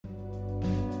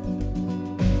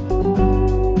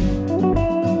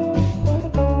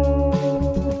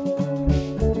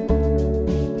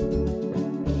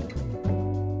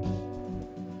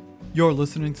You're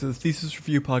listening to the Thesis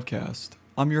Review Podcast.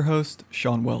 I'm your host,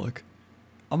 Sean Wellick.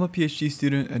 I'm a PhD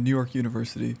student at New York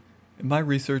University, and my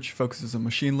research focuses on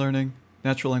machine learning,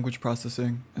 natural language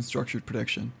processing, and structured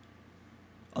prediction.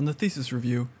 On the Thesis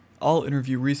Review, I'll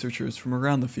interview researchers from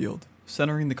around the field,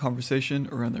 centering the conversation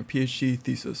around their PhD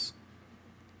thesis.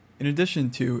 In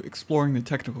addition to exploring the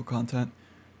technical content,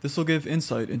 this will give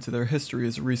insight into their history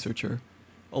as a researcher,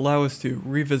 allow us to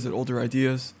revisit older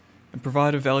ideas, and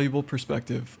provide a valuable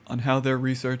perspective on how their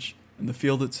research and the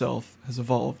field itself has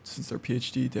evolved since their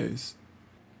PhD days.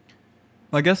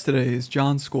 My guest today is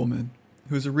John Schoolman,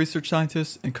 who is a research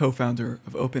scientist and co-founder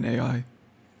of OpenAI.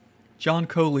 John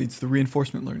co-leads the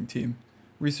reinforcement learning team,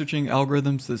 researching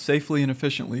algorithms that safely and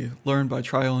efficiently learn by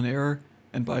trial and error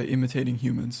and by imitating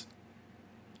humans.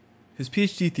 His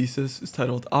PhD thesis is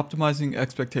titled Optimizing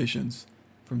Expectations,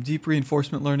 from Deep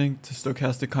Reinforcement Learning to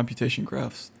Stochastic Computation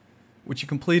Graphs, which he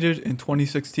completed in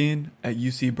 2016 at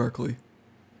UC Berkeley.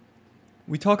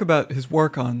 We talk about his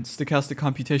work on stochastic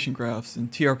computation graphs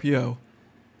and TRPO,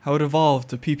 how it evolved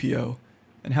to PPO,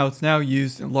 and how it's now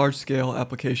used in large-scale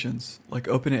applications like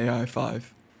OpenAI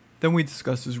 5. Then we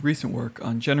discuss his recent work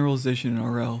on generalization in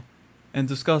RL, and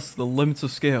discuss the limits of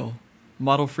scale,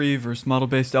 model-free versus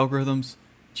model-based algorithms,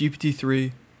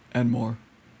 GPT-3, and more.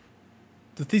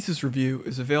 The Thesis Review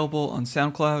is available on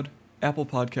SoundCloud, Apple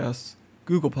Podcasts,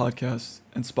 Google Podcasts,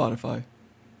 and Spotify.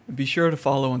 And be sure to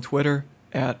follow on Twitter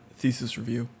 @Thesis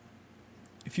Review.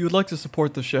 If you would like to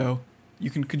support the show, you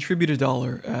can contribute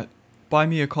 $1 at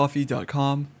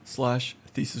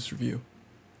buymeacoffee.com/Thesis Review.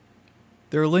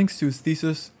 There are links to his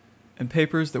thesis and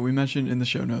papers that we mentioned in the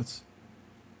show notes.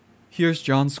 Here's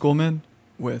John Schoolman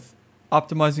with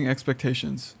Optimizing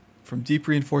Expectations, from Deep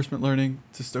Reinforcement Learning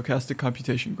to Stochastic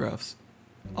Computation Graphs,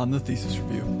 on the Thesis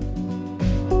Review.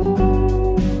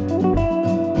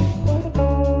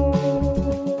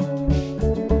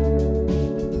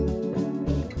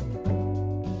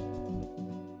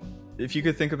 If you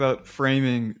could think about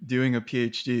framing doing a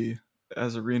PhD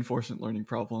as a reinforcement learning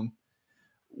problem,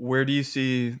 where do you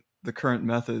see the current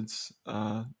methods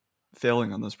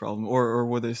failing on this problem, or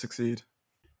would they succeed?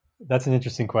 That's an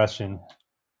interesting question.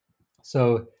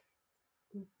 So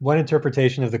one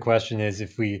interpretation of the question is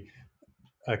if we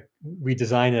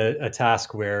design a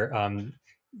task where in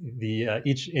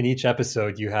each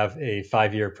episode you have a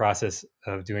 5-year process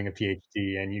of doing a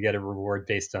PhD and you get a reward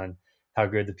based on how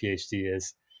good the PhD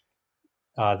is.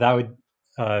 That would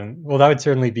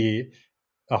certainly be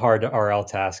a hard RL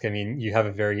task. I mean, you have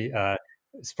a very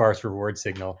sparse reward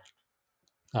signal,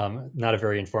 not a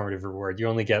very informative reward. You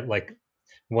only get like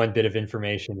one bit of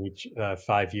information each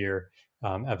 5-year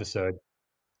episode.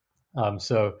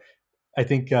 So I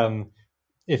think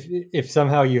if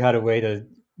somehow you had a way to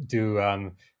do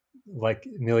like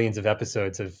millions of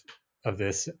episodes of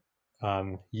this,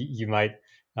 you might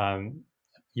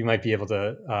be able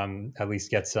to at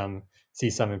least see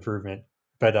some improvement.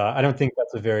 But I don't think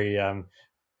that's a very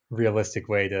realistic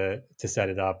way to set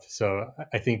it up. So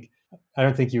I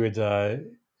don't think you would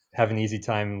have an easy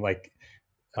time like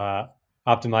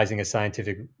optimizing a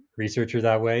scientific researcher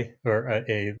that way, or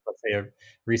let's say a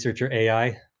researcher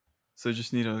AI. So you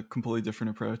just need a completely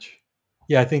different approach.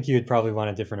 Yeah, I think you would probably want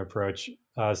a different approach.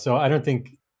 So I don't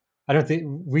think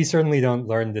we certainly don't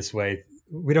learn this way.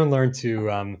 We don't learn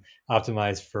to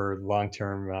optimize for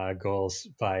long-term goals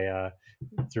by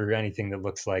through anything that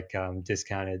looks like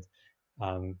discounted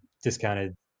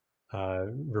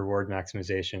reward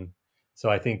maximization.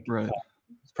 So I think Right.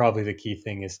 probably the key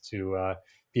thing is to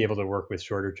be able to work with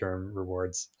shorter-term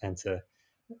rewards and to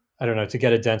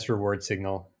get a dense reward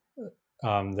signal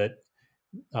that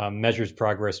measures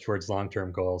progress towards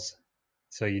long-term goals.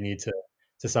 So you need to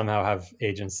somehow have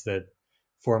agents that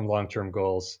form long-term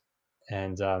goals,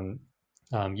 and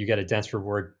you get a dense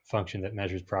reward function that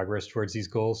measures progress towards these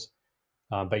goals,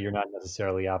 but you're not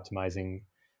necessarily optimizing.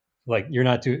 Like you're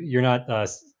not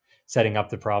setting up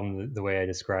the problem the way I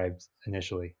described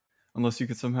initially. Unless you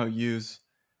could somehow use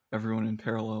everyone in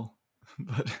parallel.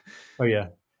 But Oh yeah,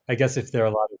 I guess if there are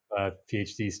a lot of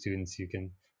PhD students, you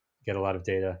can get a lot of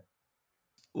data.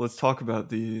 let's talk about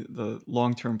the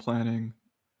long-term planning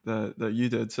that you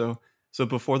did. So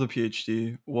before the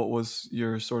PhD, what was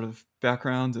your sort of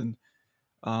background, and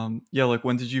like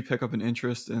when did you pick up an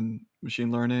interest in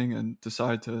machine learning and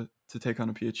decide to take on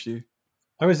a PhD?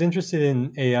 I was interested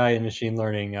in AI and machine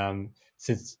learning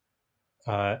since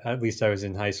at least I was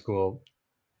in high school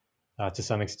to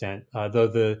some extent, though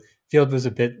the field was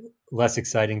a bit less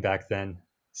exciting back then.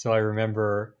 So I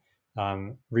remember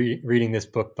reading this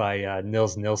book by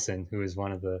Nils Nilsson, who is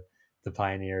one of the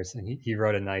pioneers, and he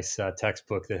wrote a nice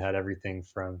textbook that had everything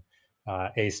from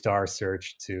A star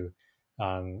search to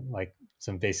like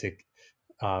some basic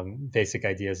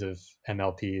ideas of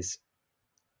MLPs.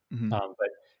 Hmm. But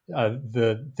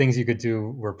the things you could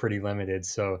do were pretty limited.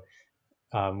 So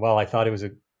while I thought it was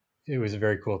a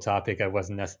very cool topic, I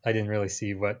didn't really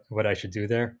see what I should do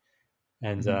there.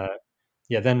 And Hmm.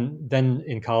 yeah, then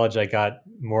in college I got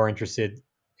more interested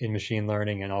in machine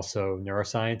learning and also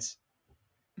neuroscience.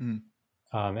 Hmm.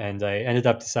 And I ended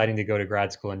up deciding to go to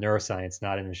grad school in neuroscience,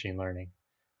 not in machine learning.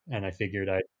 And I figured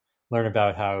I'd learn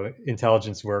about how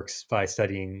intelligence works by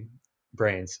studying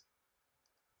brains,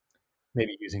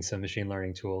 maybe using some machine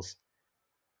learning tools.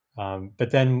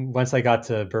 But then once I got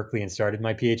to Berkeley and started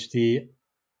my PhD,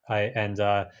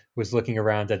 I was looking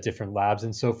around at different labs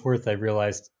and so forth. I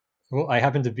realized, well, I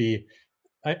happened to be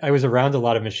I was around a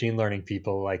lot of machine learning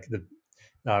people, like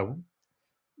uh,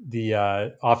 the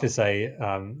office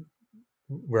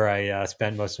where I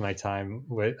spent most of my time.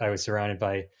 I was surrounded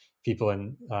by people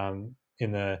in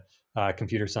the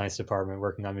computer science department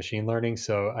working on machine learning.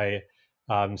 So I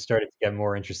started to get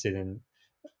more interested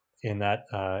in that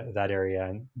area,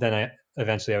 and then I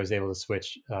eventually I was able to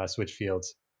switch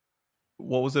fields.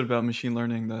 What was it about machine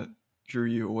learning that drew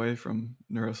you away from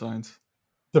neuroscience?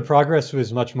 The progress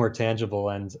was much more tangible,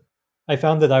 and I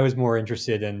found that I was more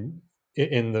interested in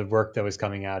the work that was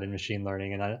coming out in machine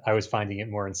learning, and I was finding it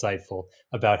more insightful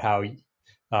about how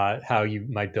you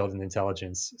might build an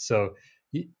intelligence. So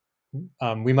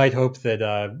we might hope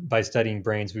that by studying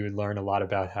brains, we would learn a lot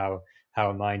about how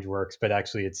a mind works, but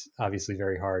actually, it's obviously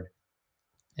very hard.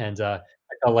 And I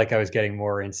felt like I was getting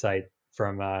more insight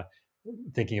from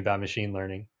thinking about machine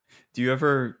learning. Do you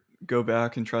ever go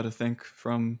back and try to think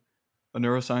from a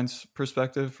neuroscience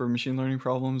perspective for machine learning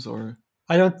problems, or?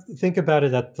 I don't think about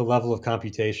it at the level of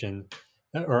computation,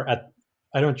 or at.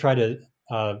 I don't try to.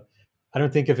 Uh, I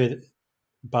don't think of it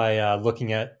by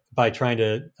looking at by trying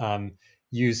to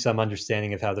use some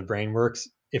understanding of how the brain works.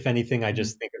 If anything, I Mhm.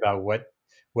 just think about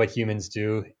what humans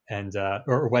do and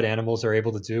or what animals are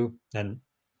able to do, and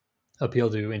appeal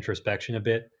to introspection a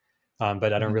bit.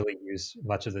 But I don't Mhm. really use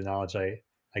much of the knowledge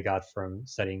I got from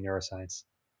studying neuroscience.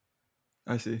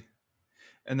 I see.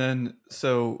 And then,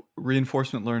 so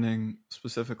reinforcement learning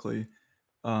specifically,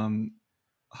 um,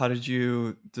 how did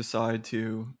you decide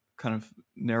to kind of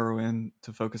narrow in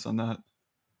to focus on that?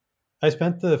 I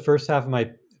spent the first half of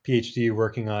my PhD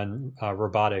working on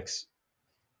robotics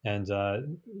and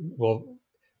well,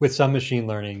 with some machine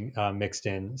learning mixed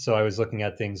in. So I was looking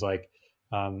at things like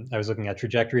I was looking at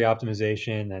trajectory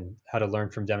optimization and how to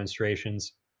learn from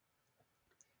demonstrations.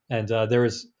 And there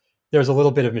was a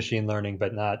little bit of machine learning,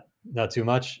 but not too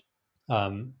much.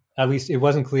 At least it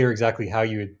wasn't clear exactly how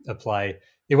you would apply.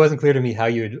 It wasn't clear to me how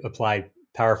you would apply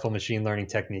powerful machine learning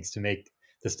techniques to make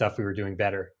the stuff we were doing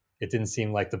better. It didn't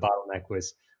seem like the bottleneck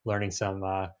was learning some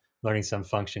uh, learning some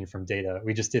function from data.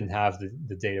 We just didn't have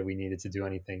the data we needed to do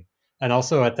anything. And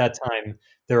also at that time,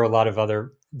 there's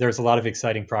a lot of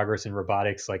exciting progress in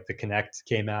robotics, like the Kinect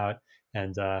came out,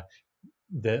 and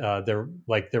there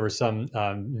were some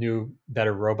new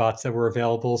better robots that were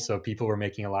available, so people were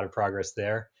making a lot of progress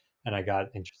there, and I got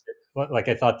interested. Like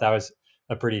I thought that was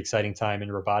a pretty exciting time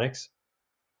in robotics.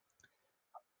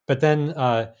 But then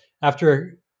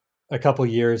after a couple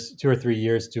years, 2 or 3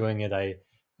 years doing it,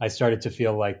 I started to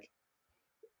feel like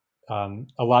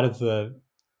a lot of the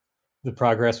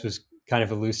progress was kind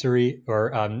of illusory,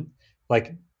 or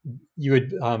like you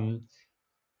would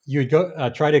you would go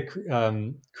try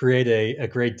to create a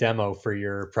great demo for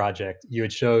your project. You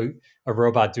would show a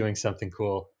robot doing something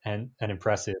cool and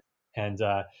impressive, and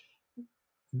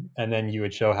and then you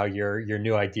would show how your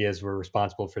new ideas were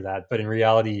responsible for that. But in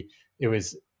reality, it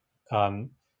was um,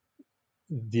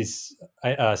 these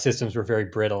systems were very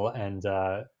brittle, and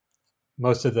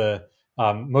most of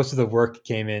the work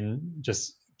came in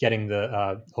just getting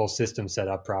the whole system set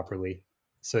up properly,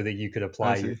 so that you could I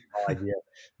apply your see. small idea.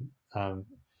 Um,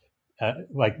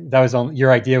 like that was only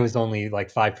your idea was only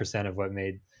like 5% of what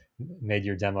made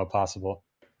your demo possible.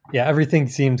 Yeah, everything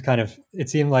seemed kind of it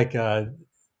seemed like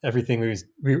everything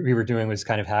we were doing was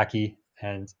kind of hacky,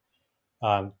 and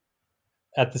um,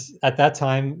 at that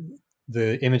time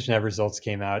the ImageNet results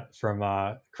came out from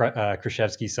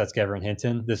Krzyzewski, Sutskever, and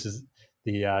Hinton. This is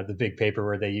the big paper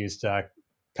where they used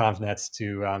convnets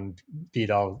to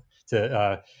beat all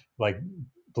to like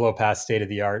blow past state of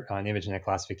the art on ImageNet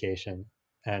classification.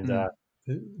 And Mm.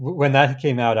 when that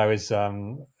came out, I was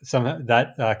somehow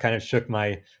that kind of shook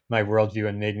my worldview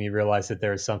and made me realize that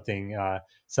there was something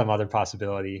some other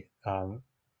possibility,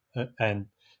 and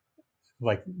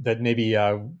like that maybe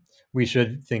we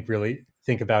should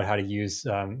think about how to use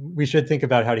we should think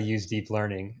about how to use deep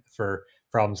learning for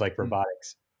problems like Mm.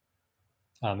 robotics,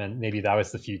 and maybe that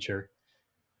was the future.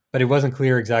 but it wasn't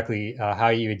clear exactly how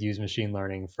you would use machine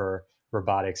learning for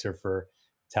robotics or for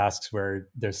tasks where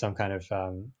there's some kind of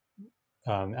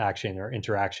action or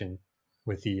interaction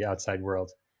with the outside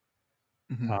world.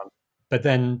 Hmm. Um, but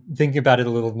then thinking about it a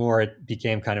little more, it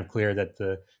became kind of clear that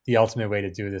the ultimate way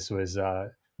to do this was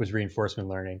reinforcement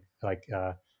learning. Like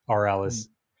RL Hmm. is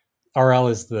RL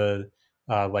is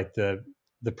like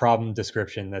the problem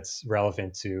description that's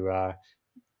relevant to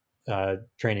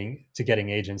training to getting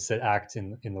agents that act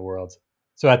in the world.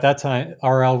 So at that time,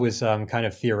 RL was kind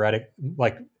of theoretic,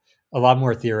 like a lot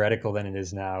more theoretical than it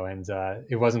is now, and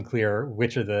it wasn't clear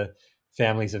which of the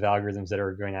families of algorithms that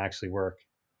are going to actually work.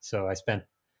 So I spent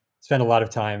a lot of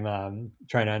time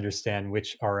trying to understand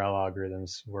which RL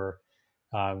algorithms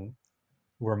um,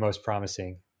 were most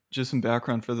promising. Just some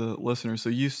background for the listeners. So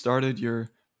you started your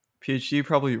PhD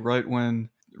probably right when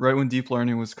deep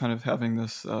learning was kind of having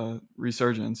this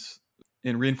resurgence.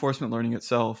 In reinforcement learning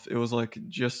itself, it was like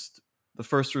just the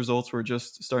first results were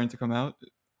just starting to come out.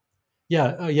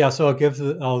 Yeah, yeah. So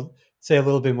I'll say a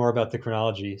little bit more about the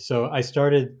chronology. So I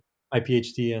started my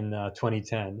PhD in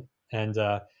 2010, and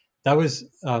that was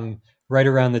right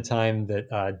around the time that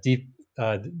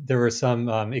there were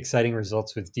some exciting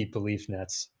results with deep belief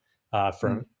nets Mm.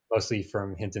 from mostly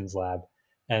from Hinton's lab,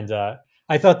 and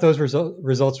I thought those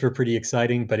results were pretty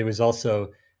exciting, but it was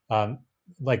also um,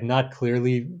 like not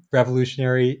clearly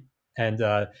revolutionary, and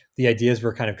the ideas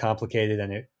were kind of complicated,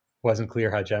 and it wasn't clear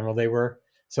how general they were.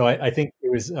 So I think it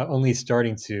was only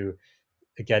starting to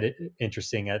get it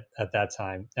interesting at that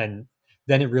time, and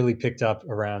then it really picked up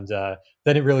around.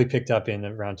 Then it really picked up in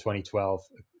around 2012,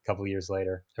 a couple of years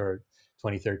later, or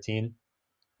 2013,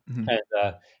 Hmm.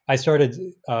 and I started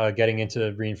getting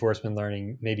into reinforcement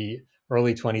learning maybe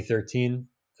early 2013,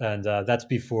 and that's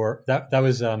before that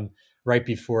was right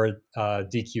before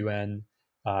DQN,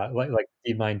 like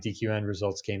DeepMind DQN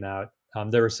results came out.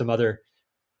 There were some other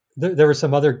there were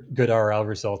some other good RL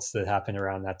results that happened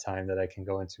around that time that I can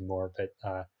go into more. But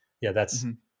yeah,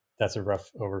 Hmm. that's a rough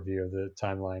overview of the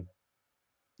timeline.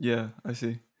 Yeah, I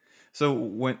see. So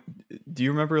when do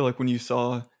you remember like when you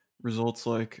saw results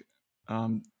like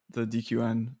the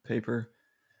DQN paper?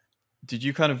 Did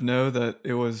you kind of know that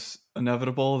it was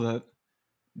inevitable that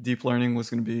deep learning was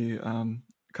going to be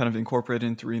kind of incorporated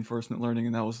into reinforcement learning,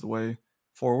 and that was the way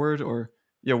forward? Or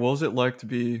yeah, what was it like to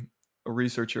be a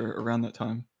researcher around that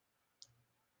time?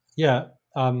 Yeah,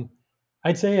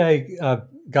 I'd say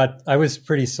I was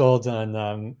pretty sold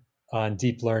on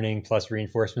deep learning plus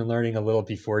reinforcement learning a little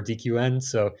before DQN.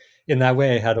 So in that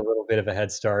way, I had a little bit of a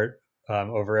head start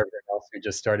over everyone else who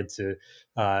just started to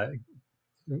uh,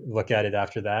 look at it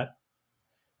after that.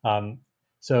 Um,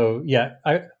 so yeah,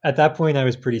 at that point I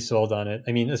was pretty sold on it.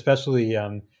 I mean, especially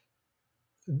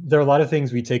there are a lot of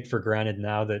things we take for granted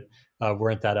now that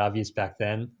weren't that obvious back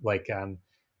then. Like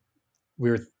we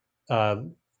were uh,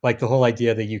 like the whole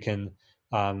idea that you can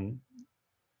um,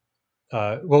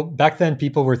 well, back then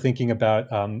people were thinking about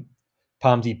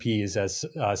POMDPs as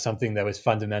something that was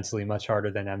fundamentally much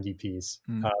harder than MDPs.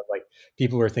 Mm. Like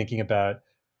people were thinking about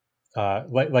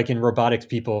like in robotics,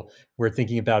 people were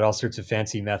thinking about all sorts of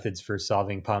fancy methods for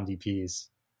solving POMDPs,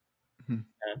 Mhm.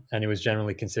 and it was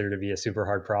generally considered to be a super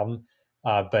hard problem.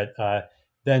 But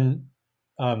then,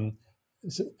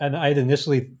 and I had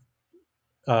initially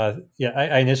yeah,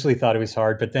 I initially thought it was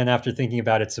hard, but then after thinking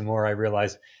about it some more, I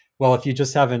realized, well, if you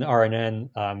just have an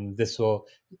RNN, this will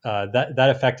that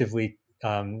effectively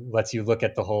lets you look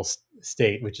at the whole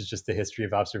state, which is just the history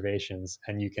of observations,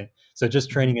 and you can just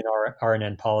training Mhm. an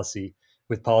RNN policy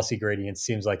with policy gradients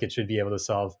seems like it should be able to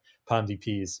solve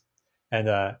POMDPs, and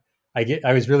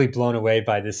I was really blown away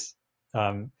by this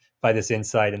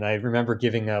insight, and I remember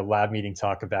giving a lab meeting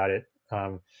talk about it,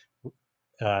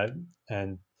 uh,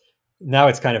 and now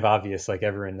it's kind of obvious, like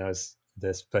everyone knows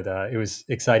this, but it was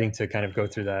exciting to kind of go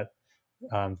through that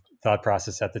thought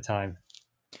process at the time.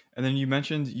 And then you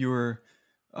mentioned you were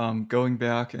going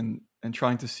back and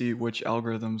trying to see which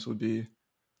algorithms would be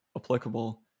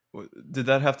applicable. Did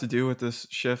that have to do with this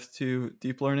shift to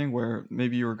deep learning, where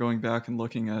maybe you were going back and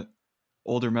looking at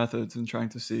older methods and trying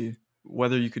to see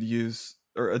whether you could use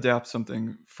or adapt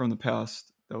something from the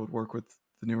past that would work with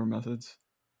the newer methods?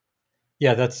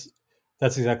 Yeah, that's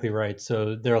exactly right.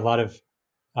 So there are a lot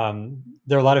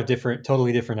of different,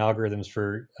 totally different algorithms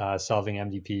for solving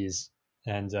MDPs,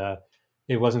 and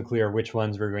it wasn't clear which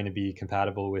ones were going to be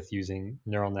compatible with using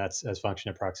neural nets as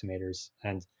function approximators.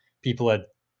 And people had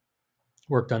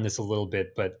worked on this a little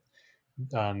bit, but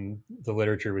the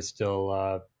literature was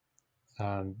still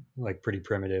like pretty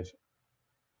primitive.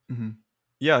 Hmm.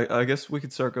 Yeah, I guess we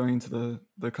could start going into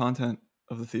the content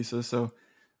of the thesis. So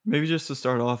maybe just to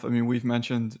start off, I mean, we've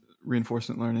mentioned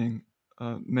reinforcement learning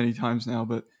many times now,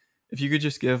 but if you could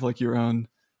just give like your own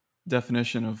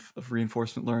definition of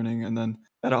reinforcement learning, and then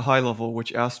at a high level,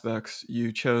 which aspects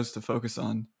you chose to focus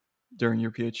on during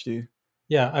your PhD.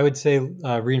 Yeah, I would say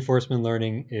reinforcement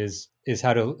learning is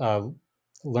how to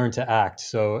learn to act.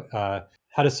 So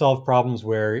how to solve problems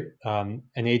where an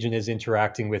agent is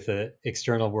interacting with an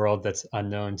external world that's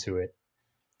unknown to it.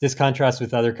 This contrasts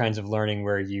with other kinds of learning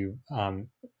where you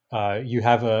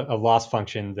have a loss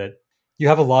function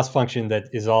that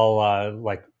is all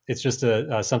like it's just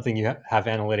a something you have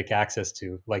analytic access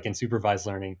to. Like in supervised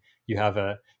learning, you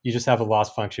just have a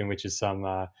loss function, which is some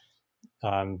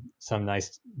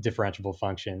nice differentiable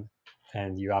function,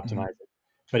 and you Mm-hmm. optimize it.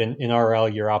 But in RL,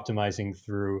 you're optimizing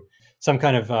through some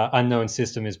kind of unknown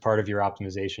system is part of your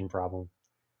optimization problem,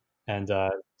 and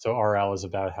so RL is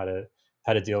about how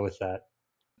to deal with that.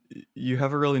 You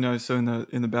have a really nice, so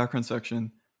in the background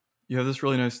section, you have this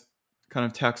really nice kind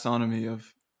of taxonomy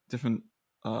of different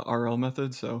RL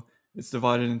methods. So it's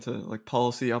divided into like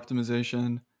policy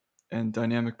optimization and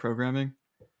dynamic programming.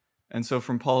 And so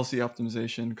from policy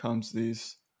optimization comes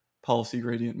these policy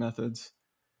gradient methods.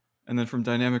 And then from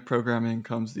dynamic programming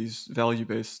comes these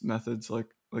value-based methods like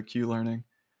Q-learning.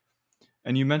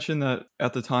 And you mentioned that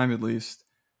at the time, at least,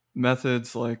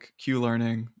 methods like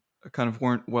Q-learning kind of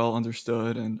weren't well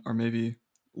understood and are maybe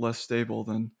less stable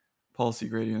than policy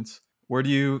gradients. Where do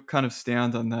you kind of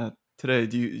stand on that today?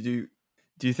 Do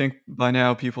you think by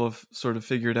now people have sort of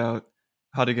figured out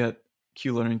how to get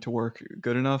Q-learning to work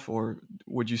good enough, or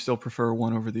would you still prefer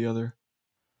one over the other?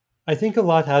 I think a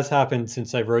lot has happened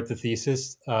since I wrote the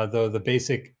thesis, though the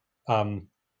basic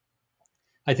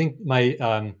I think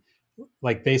my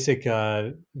like basic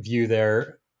view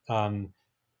there um,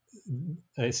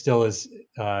 it still is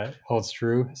holds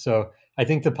true. So I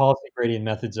think the policy gradient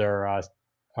methods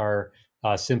are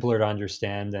simpler to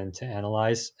understand and to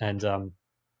analyze, and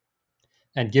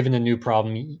given a new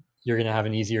problem, you're going to have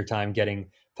an easier time getting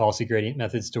policy gradient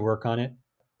methods to work on it,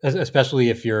 especially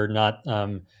if you're not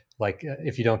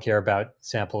if you don't care about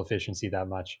sample efficiency that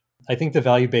much. I think the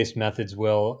value based methods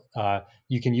will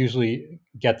you can usually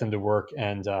get them to work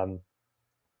and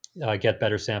get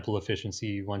better sample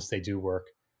efficiency once they do work,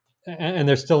 and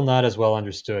they're still not as well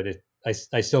understood.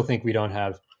 I still think we don't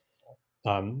have.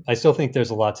 I still think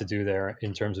there's a lot to do there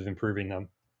in terms of improving them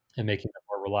and making them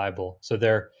more reliable. So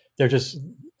they're just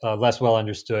less well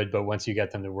understood, but once you get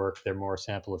them to work, they're more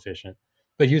sample efficient,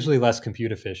 but usually less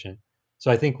compute efficient. So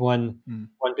I think Mm.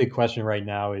 one big question right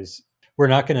now is we're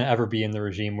not going to ever be in the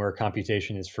regime where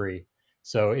computation is free.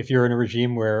 So if you're in a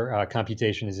regime where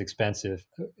computation is expensive,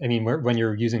 I mean, when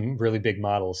you're using really big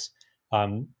models,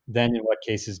 then in what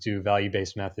cases do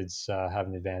value-based methods have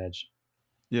an advantage?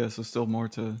 Yeah, so still more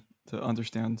to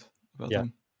understand about Yeah.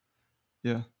 them.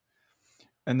 Yeah.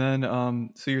 And then,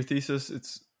 so your thesis,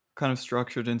 it's kind of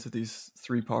structured into these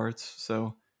three parts.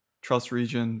 So, trust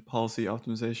region, policy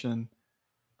optimization,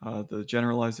 the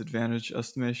generalized advantage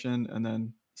estimation, and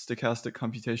then stochastic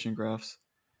computation graphs.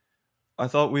 I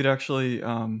thought we'd actually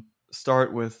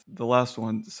start with the last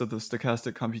one. So, the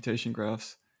stochastic computation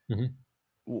graphs. Mhm.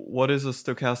 What is a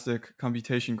stochastic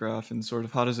computation graph, and sort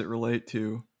of how does it relate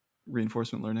to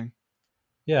reinforcement learning?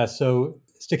 Yeah, so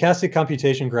stochastic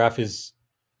computation graph is,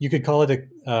 you could call it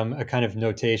a kind of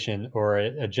notation or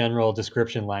a general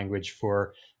description language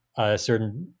for a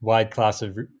certain wide class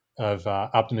of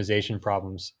optimization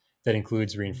problems that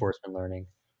includes reinforcement learning.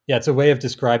 Yeah, it's a way of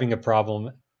describing a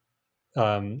problem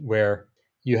where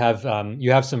you have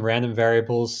some random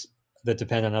variables that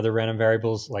depend on other random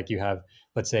variables. Like you have,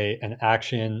 let's say, an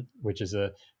action, which is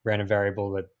a random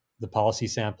variable that the policy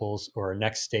samples, or a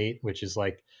next state, which is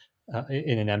like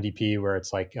in an MDP where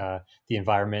it's like the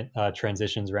environment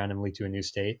transitions randomly to a new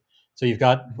state. So you've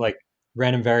got Mhm. like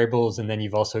random variables, and then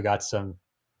you've also got some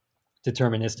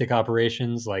deterministic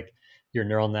operations, like your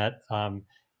neural net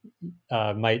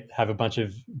might have a bunch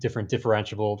of different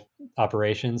differentiable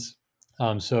operations.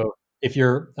 So if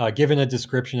you're given a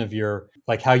description of your,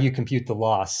 like how you compute the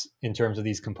loss in terms of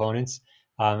these components,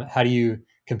 how do you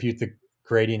compute the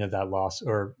gradient of that loss,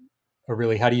 or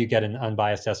really how do you get an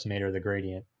unbiased estimator of the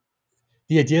gradient?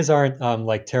 The ideas aren't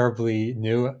like terribly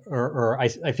new, or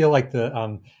I feel like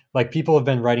the like people have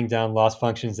been writing down loss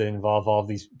functions that involve all of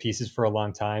these pieces for a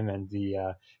long time, and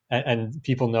and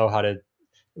people know how to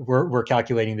we're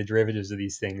calculating the derivatives of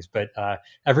these things, but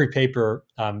every paper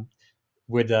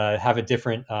would have a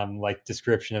different like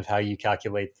description of how you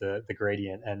calculate the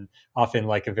gradient, and often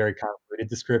like a very convoluted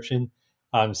description.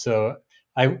 So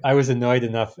I was annoyed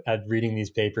enough at reading these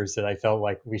papers that I felt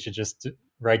like we should just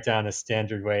write down a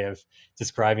standard way of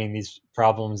describing these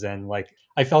problems, and like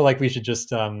I felt like we should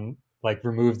just like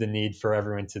remove the need for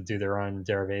everyone to do their own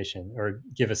derivation or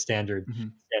give a Hmm.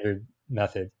 standard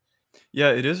method.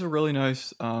 Yeah, it is a really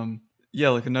nice, yeah,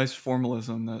 like a nice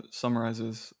formalism that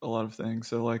summarizes a lot of things.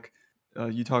 So like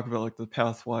you talk about like the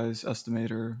pathwise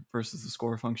estimator versus the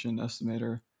score function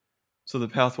estimator. So the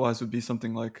pathwise would be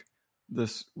something like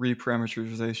this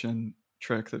reparameterization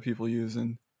trick that people use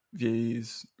in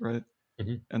VAEs, right?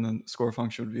 Mhm. And then score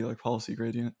function would be like policy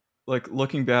gradient. Like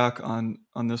looking back on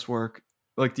this work,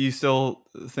 like do you still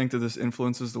think that this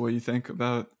influences the way you think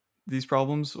about these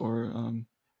problems, or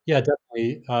Yeah,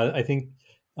 definitely. I think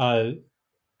uh,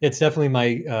 it's definitely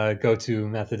my go-to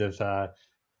method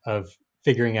of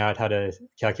figuring out how to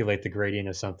calculate the gradient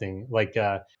of something. Like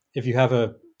if you have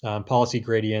a policy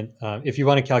gradient, if you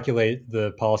want to calculate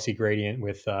the policy gradient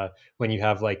with when you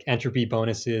have like entropy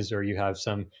bonuses or you have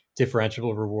some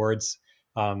differentiable rewards,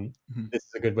 mhm, this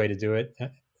is a good way to do it.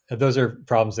 Those are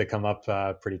problems that come up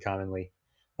pretty commonly.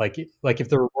 Like if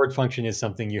the reward function is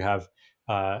something you have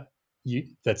uh,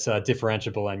 that's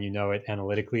differentiable and you know it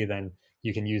analytically, then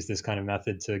you can use this kind of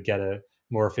method to get a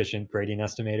more efficient gradient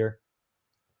estimator.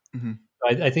 mhm.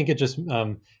 I think it's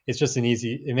just an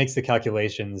easy. It makes the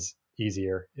calculations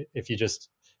easier if you just.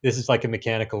 This is like a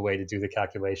mechanical way to do the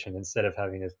calculation instead of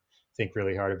having to think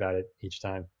really hard about it each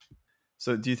time.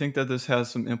 So do you think that this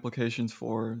has some implications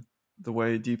for the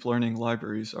way deep learning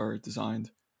libraries are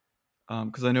designed?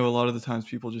 Because I know a lot of the times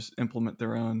people just implement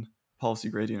their own policy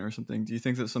gradient or something. Do you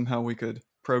think that somehow we could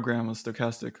program a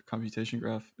stochastic computation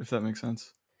graph, if that makes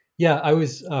sense? Yeah, I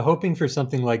was hoping for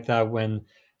something like that when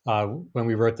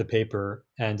we wrote the paper,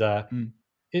 and Mm,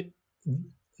 it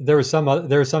there was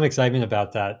some excitement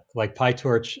about that. Like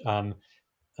PyTorch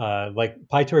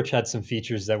had some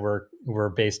features that were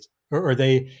based, or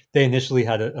they initially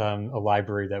had a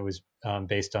library that was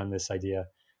based on this idea,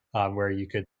 where you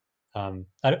could.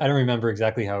 I don't remember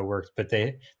exactly how it worked, but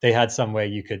they had some way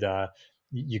you could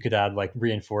add like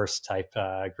reinforced type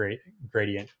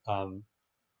gradient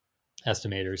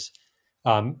estimators.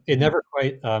 It mhm. never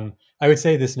quite. I would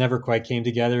say this never quite came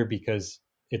together because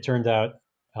it turned out.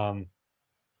 Um,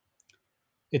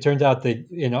 it turned out that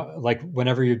like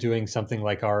whenever you're doing something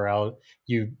like RL,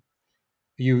 you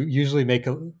you usually make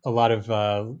a lot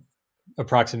of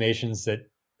approximations that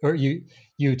or you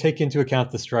take into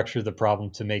account the structure of the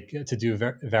problem to do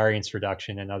variance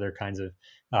reduction and other kinds of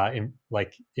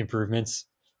like improvements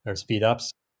or speed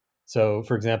ups. So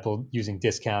for example, using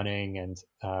discounting and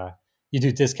you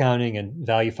do discounting and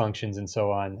value functions and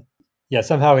so on. Yeah,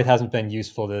 somehow it hasn't been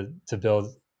useful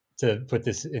to put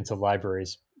this into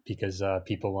libraries because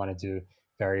people want to do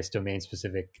various domain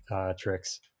specific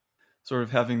tricks. Sort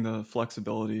of having the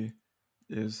flexibility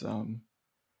is,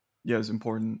 yeah, is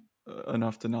important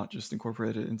enough to not just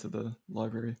incorporate it into the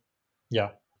library.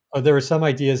 Yeah. There were some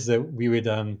ideas that we would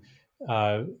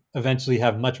uh, eventually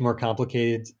have much more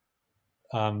complicated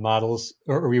models,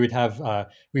 or we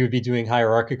would be doing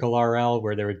hierarchical RL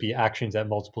where there would be actions at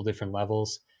multiple different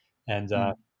levels, and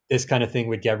Mm. this kind of thing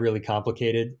would get really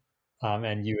complicated.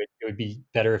 And it would be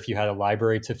better if you had a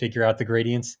library to figure out the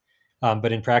gradients.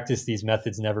 But in practice, these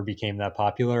methods never became that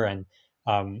popular, and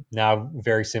now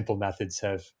very simple methods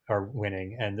have are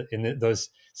winning. And in those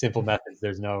simple methods,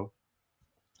 there's no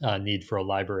need for a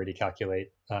library to calculate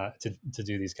to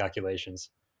do these calculations.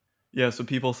 Yeah, so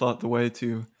people thought the way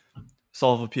to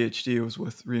solve a PhD was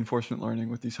with reinforcement learning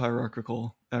with these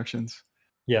hierarchical actions.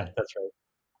 Yeah, that's right.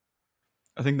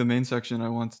 I think the main section I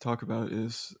want to talk about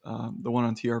is the one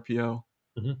on TRPO.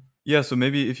 Mhm. Yeah, so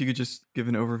maybe if you could just give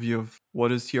an overview of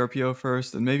what is TRPO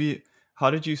first, and maybe how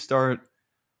did you start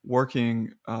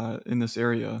working in this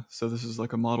area? So this is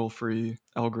like a model-free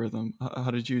algorithm.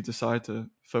 How did you decide to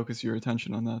focus your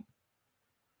attention on that?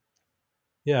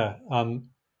 Yeah.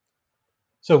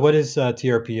 So what is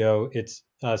TRPO? It's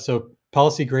so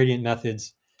policy gradient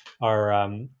methods are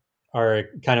are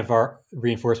kind of our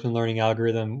reinforcement learning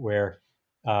algorithm where,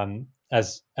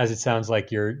 as it sounds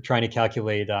like, you're trying to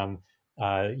calculate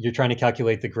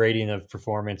the gradient of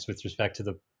performance with respect to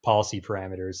the policy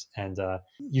parameters, and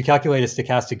you calculate a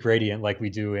stochastic gradient like we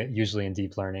do usually in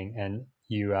deep learning, and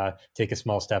you take a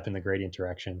small step in the gradient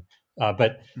direction.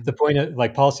 But the Mhm. point of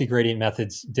like policy gradient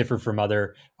methods differ from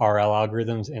other RL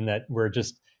algorithms in that we're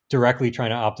just directly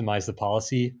trying to optimize the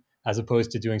policy as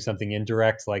opposed to doing something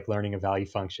indirect like learning a value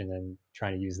function and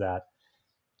trying to use that.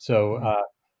 So Mhm.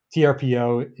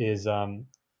 TRPO is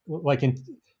like in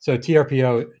so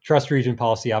TRPO trust region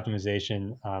policy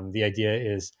optimization. The idea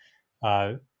is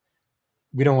uh,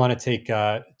 we don't want to take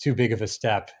too big of a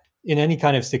step in any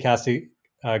kind of stochastic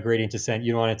gradient descent.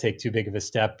 You don't want to take too big of a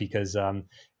step because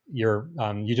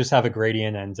you just have a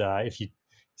gradient, and if you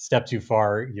step too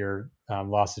far, your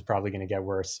loss is probably going to get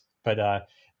worse. But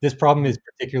this problem is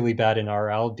particularly bad in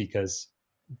RL because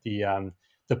the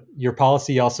your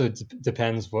policy also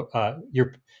depends what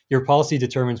your policy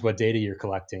determines what data you're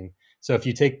collecting. So if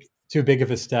you take too big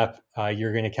of a step,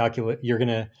 you're going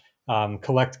to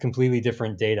collect completely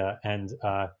different data, and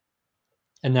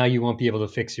now you won't be able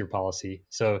to fix your policy.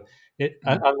 So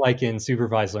unlike in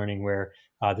supervised learning where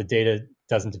the data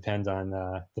doesn't depend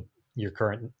on your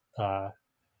current uh,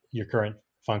 your current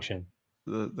function.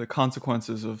 The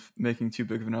consequences of making too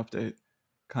big of an update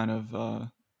kind of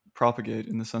propagate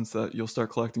in the sense that you'll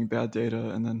start collecting bad data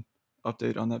and then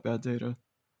update on that bad data.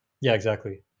 Yeah,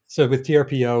 exactly. So with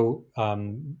TRPO,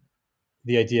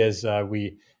 the idea is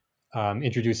we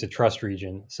introduce a trust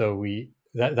region. So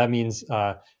that means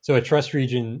so a trust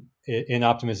region in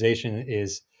optimization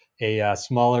is a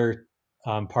smaller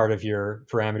part of your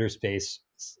parameter space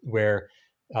where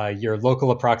your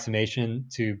local approximation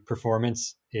to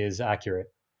performance is accurate.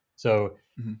 So,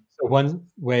 Mm-hmm. so one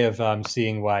way of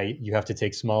seeing why you have to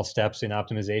take small steps in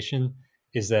optimization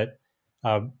is that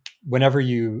uh, whenever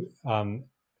you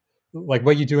like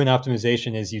what you do in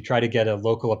optimization is you try to get a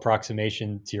local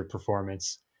approximation to your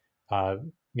performance, uh,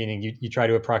 meaning you try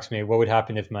to approximate what would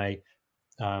happen if my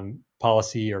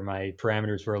policy or my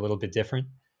parameters were a little bit different.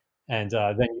 And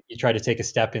then you try to take a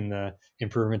step in the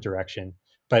improvement direction.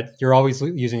 But you're always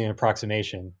using an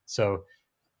approximation. So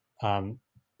um,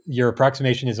 your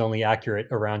approximation is only accurate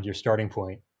around your starting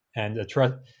point. And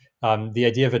the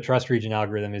idea of a trust region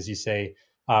algorithm is you say,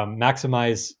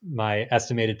 maximize my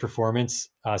estimated performance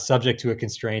subject to a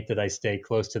constraint that I stay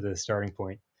close to the starting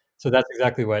point. So that's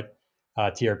exactly what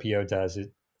TRPO does.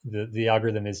 The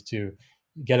algorithm is to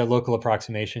get a local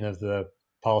approximation of the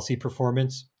policy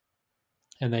performance,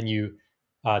 and then you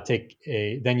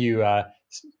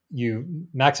you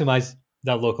maximize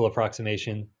that local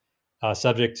approximation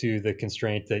subject to the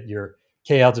constraint that your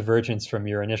KL divergence from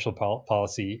your initial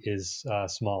policy is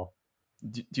small.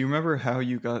 Do you remember how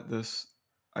you got this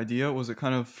idea? Was it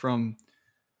kind of from,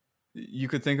 you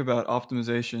could think about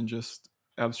optimization just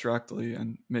abstractly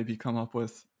and maybe come up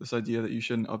with this idea that you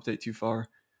shouldn't update too far?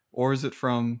 Or is it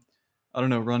from, I don't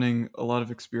know, running a lot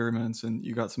of experiments and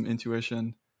you got some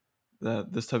intuition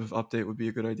that this type of update would be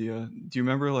a good idea? Do you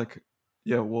remember, like,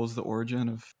 yeah, what was the origin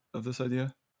of this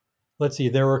idea? Let's see,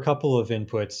 there were a couple of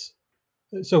inputs.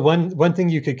 So one thing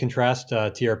you could contrast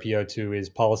TRPO to is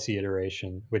policy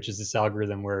iteration, which is this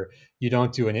algorithm where you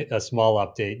don't do a small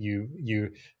update.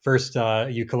 You first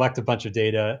you collect a bunch of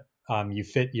data, you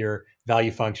fit your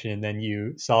value function, and then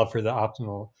you solve for the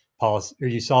optimal policy, or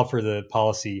you solve for the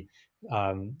policy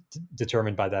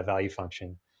determined by that value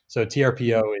function. So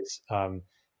TRPO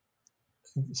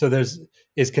Mm-hmm.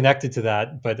 is connected to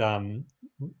that, but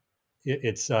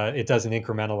it does an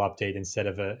incremental update instead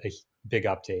of a big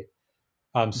update.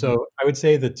 Mm-hmm. So I would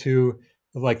say the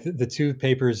two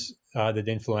papers that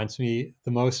influenced me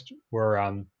the most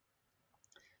were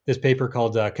this paper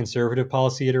called "Conservative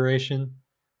Policy Iteration"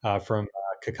 from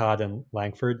Kakad and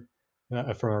Langford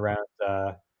from around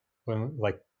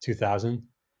like 2000.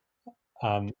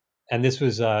 Um, and this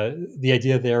was the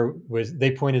idea there was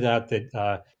they pointed out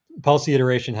that policy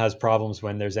iteration has problems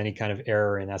when there's any kind of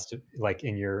error in like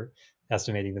in your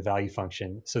estimating the value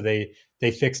function. So they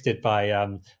fixed it by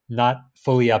not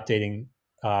fully updating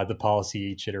the policy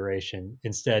each iteration.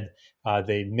 Instead,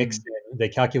 they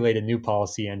calculate a new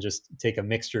policy and just take a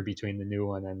mixture between the new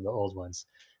one and the old ones,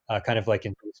 kind of like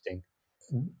in boosting.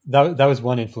 That was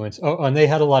one influence. Oh, and they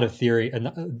had a lot of theory,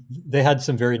 and they had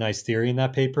some very nice theory in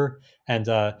that paper. And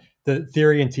the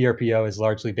theory in TRPO is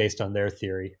largely based on their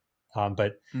theory,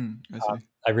 but I see.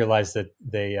 I realized that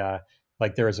they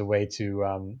like there was a way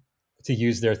to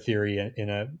use their theory in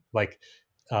a like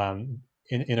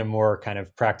in a more kind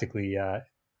of practically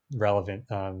relevant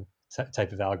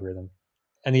type of algorithm.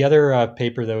 And the other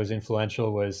paper that was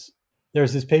influential was there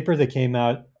was this paper that came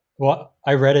out. Well,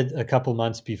 I read it a couple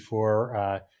months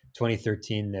before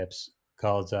 2013 NIPS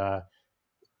called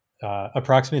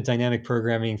 "Approximate Dynamic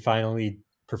Programming Finally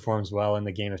Performs Well in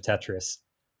the Game of Tetris."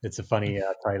 It's a funny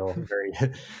title, very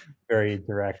very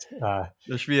direct.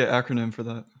 There should be an acronym for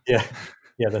that. Yeah,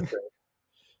 yeah, that's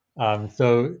right.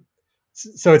 So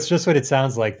it's just what it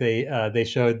sounds like. They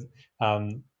showed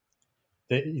um,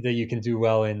 that you can do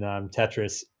well in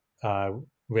Tetris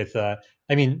with. I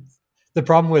mean, the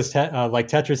problem was like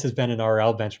Tetris has been an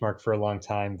RL benchmark for a long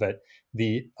time, but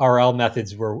the RL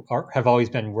methods have always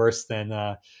been worse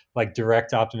than like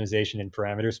direct optimization in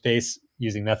parameter space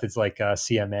using methods like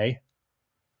CMA.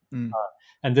 Mm.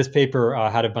 And this paper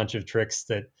had a bunch of tricks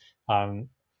um,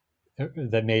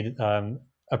 that made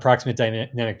approximate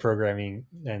dynamic programming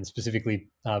and specifically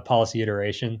policy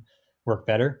iteration work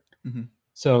better. Mm-hmm.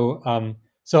 So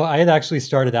So I had actually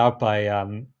started out by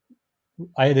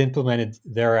I had implemented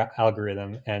their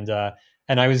algorithm, and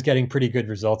I was getting pretty good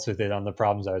results with it on the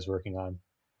problems I was working on,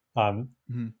 um,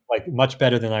 Mhm. like much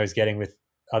better than I was getting with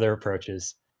other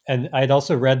approaches. And I had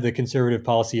also read the conservative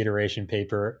policy iteration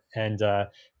paper, and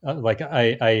like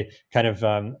I kind of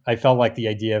I felt like the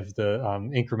idea of the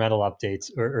incremental updates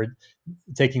or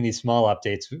taking these small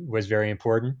updates was very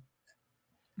important.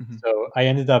 Mhm. So I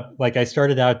ended up like I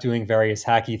started out doing various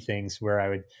hacky things where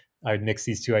I would mix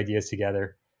these two ideas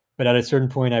together. But at a certain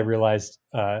point, I realized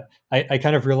I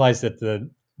kind of realized that the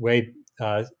way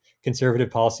conservative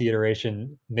policy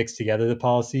iteration mixed together the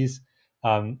policies,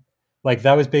 um, like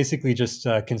that was basically just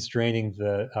constraining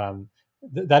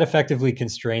that effectively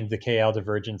constrained the KL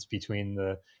divergence between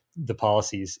the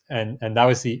policies, and that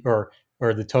was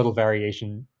or the total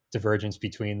variation divergence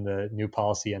between the new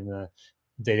policy and the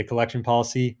data collection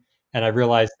policy. And I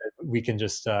realized that we can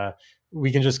just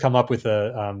come up with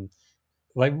a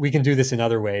like we can do this in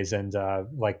other ways, and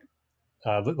like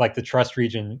the trust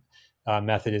region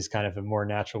method is kind of a more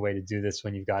natural way to do this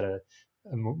when you've got a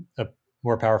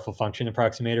more powerful function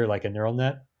approximator like a neural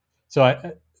net.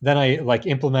 So then I like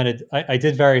implemented. I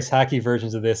did various hacky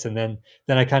versions of this, and then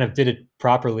I kind of did it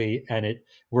properly, and it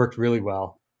worked really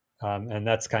well. And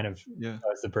that's kind of Yeah. that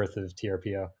was the birth of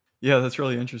TRPO. Yeah, that's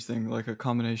really interesting. Like a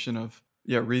combination of,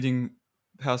 yeah, reading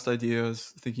past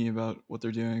ideas, thinking about what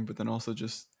they're doing, but then also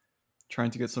just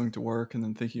trying to get something to work and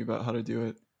then thinking about how to do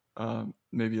it,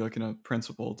 maybe like in a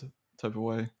principled type of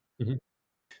way. Mhm.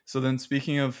 So then,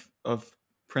 speaking of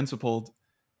principled,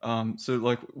 so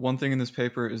like one thing in this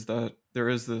paper is that there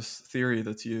is this theory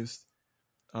that's used.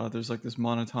 There's like this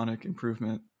monotonic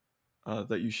improvement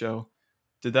that you show.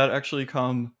 Did that actually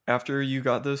come after you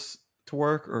got this to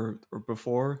work, or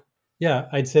before? Yeah,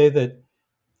 I'd say that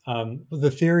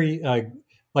the theory,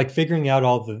 like figuring out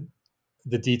all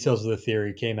the details of the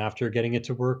theory, came after getting it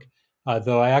to work.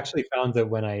 Though I actually found that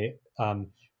when I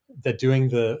that doing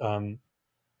the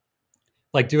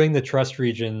like doing the trust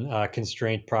region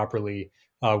constraint properly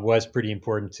was pretty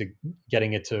important to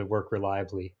getting it to work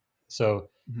reliably. So,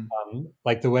 Mhm.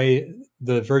 like the way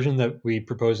the version that we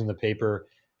propose in the paper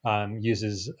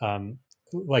uses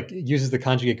the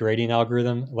conjugate gradient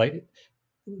algorithm,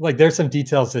 like there's some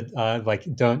details that like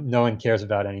don't no one cares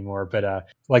about anymore, but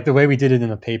like the way we did it in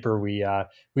the paper, we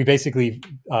basically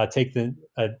take the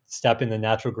a step in the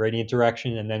natural gradient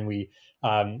direction, and then we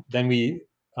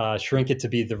shrink it to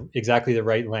be exactly the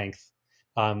right length.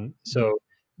 Mhm. So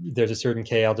there's a certain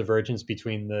KL divergence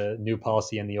between the new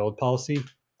policy and the old policy.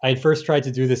 I had first tried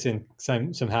to do this in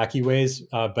some hacky ways,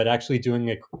 but actually doing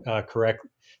it correct,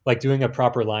 like doing a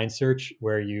proper line search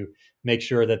where you make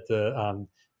sure that the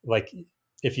like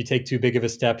if you take too big of a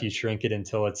step, you shrink it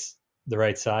until it's the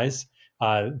right size.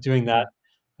 Doing that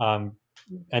Mhm. um,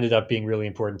 ended up being really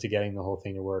important to getting the whole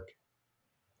thing to work.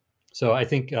 So I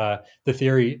think the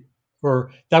theory,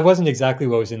 or that wasn't exactly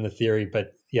what was in the theory,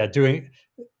 but yeah,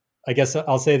 I guess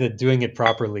I'll say that doing it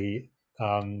properly,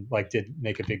 like did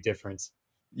make a big difference.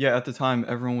 Yeah, at the time,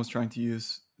 everyone was trying to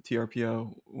use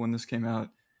TRPO when this came out,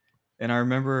 and I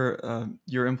remember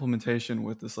your implementation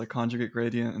with this like conjugate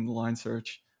gradient and the line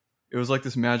search. It was like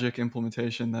this magic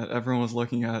implementation that everyone was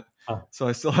looking at. Huh, So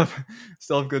I still have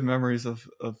still have good memories of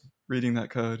reading that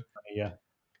code. yeah.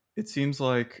 It seems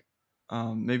like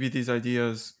maybe these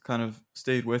ideas kind of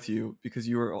stayed with you because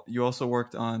you also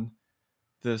worked on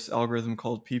this algorithm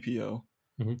called PPO,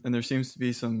 Mhm. and there seems to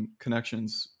be some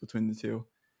connections between the two.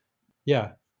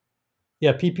 Yeah.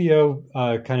 Yeah,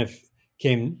 PPO kind of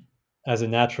came as a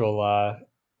natural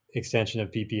extension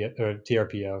of PPO or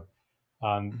TRPO.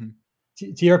 Um, Hmm.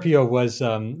 TRPO was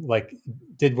like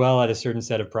did well at a certain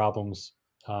set of problems,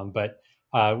 but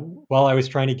while I was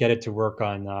trying to get it to work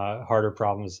on harder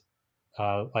problems,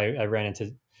 I ran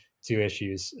into two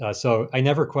issues. So I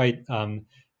never quite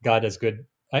got as good.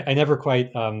 I never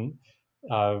quite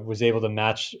was able to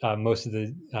match most of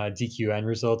the DQN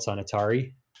results on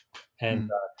Atari, and Mm.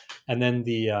 and then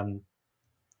the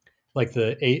like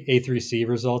the A3C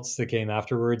results that came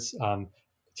afterwards.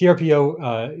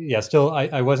 TRPO, yeah, still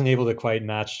I wasn't able to quite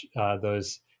match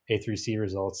those A3C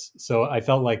results. So I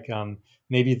felt like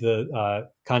maybe the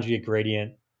conjugate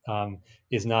gradient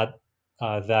is not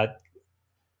that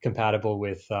compatible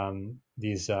with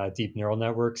these deep neural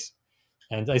networks.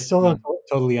 And I still don't Mm.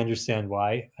 totally understand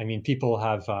why. I mean, people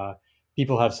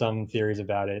have some theories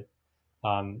about it.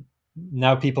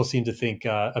 Now people seem to think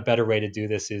a better way to do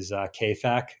this is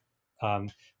KFAC.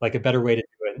 Like a better way to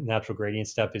do a natural gradient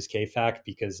step is KFAC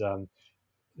because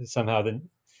somehow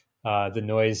the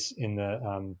noise in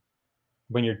the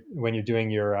when you're doing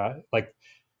your like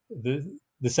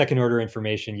the second order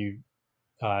information,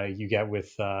 you get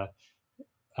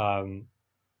um,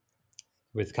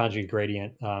 with conjugate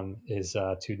gradient is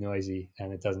too noisy,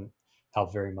 and it doesn't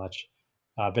help very much.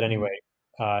 But Mhm. anyway,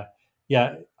 uh,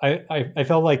 yeah, I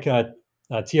felt like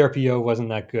TRPO wasn't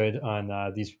that good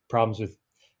on these problems with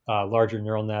larger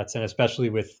neural nets, and especially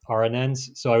with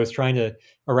RNNs. So I was trying to,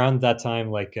 around that time,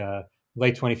 like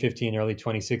late 2015, early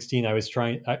 2016, I was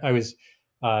trying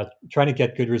to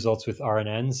get good results with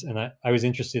RNNs, and I was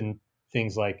interested in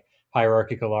things like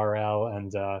hierarchical RL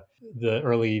and the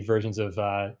early versions of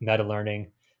meta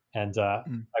learning, and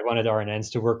Mm. I wanted RNNs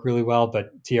to work really well,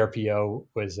 but TRPO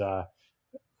was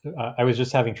I was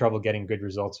just having trouble getting good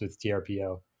results with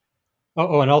TRPO.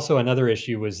 And also another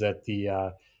issue was that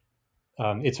the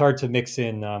it's hard to mix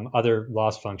in other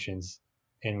loss functions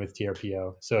in with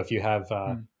TRPO. So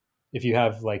Mm. if you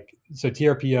have like so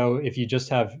TRPO, if you just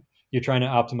have you're trying to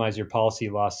optimize your policy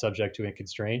loss subject to a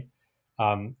constraint,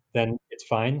 then it's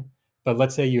fine. But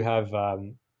let's say you have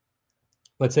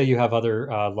other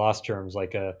loss terms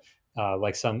like a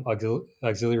like some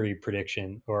auxiliary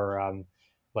prediction or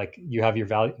like you have your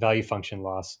value function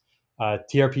loss.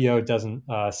 TRPO doesn't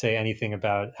say anything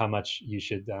about how much you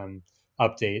should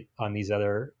update on these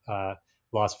other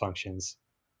loss functions,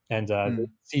 and the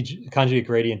Mm. conjugate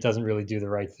gradient doesn't really do the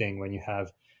right thing when you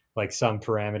have like some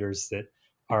parameters that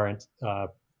aren't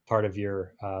part of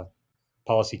your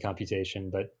policy computation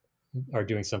but are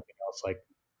doing something else like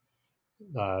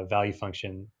value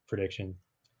function prediction.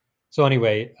 So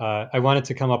anyway, I wanted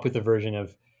to come up with a version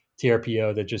of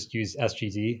TRPO that just used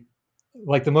SGD.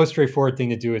 Like the most straightforward thing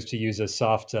to do is to use a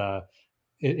soft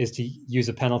is to use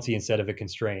a penalty instead of a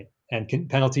constraint, and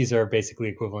penalties are basically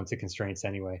equivalent to constraints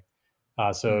anyway.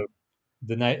 So Mm.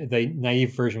 the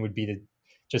naive version would be to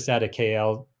just add a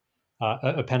KL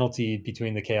a penalty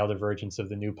between the KL divergence of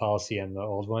the new policy and the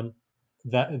old one.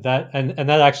 And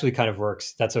that actually kind of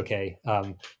works. That's okay.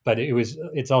 But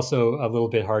it's also a little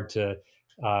bit hard to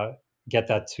uh, get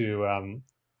that to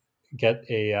get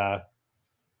a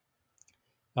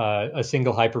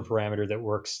single hyperparameter that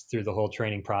works through the whole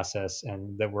training process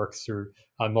and that works through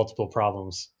multiple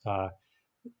problems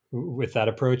with that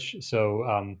approach. So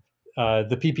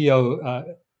the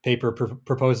PPO paper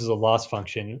proposes a loss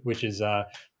function, which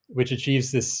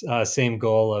achieves this same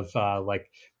goal of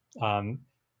um,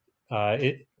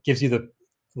 it gives you the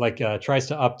tries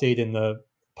to update in the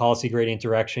policy gradient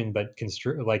direction, but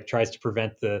tries to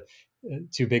prevent the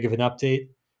too big of an update.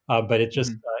 But it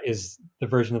just Mm. is the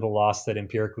version of the loss that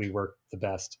empirically worked the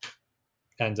best,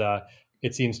 and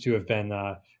it seems to have been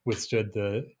withstood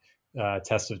the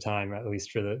test of time, at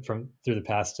least for the from through the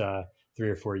past 3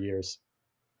 or 4 years.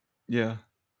 Yeah.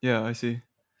 Yeah, I see.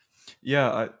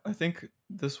 Yeah, I think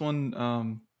this one,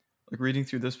 like reading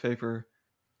through this paper,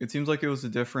 it seems like it was a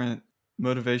different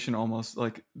motivation almost.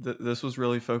 Like this was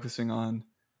really focusing on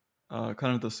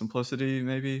kind of the simplicity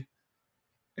maybe,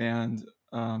 and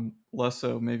less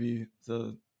so maybe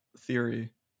the theory.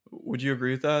 Would you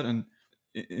agree with that? And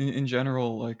in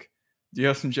general, like, do you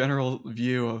have some general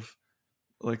view of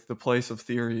like the place of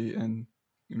theory in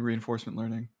reinforcement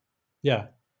learning? Yeah,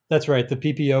 that's right. The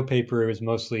PPO paper was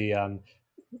mostly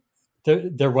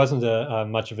there wasn't a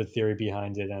much of a theory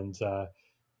behind it, and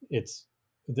it's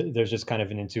there's just kind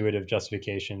of an intuitive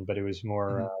justification, but it was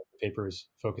more Hmm. the paper was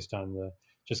focused on the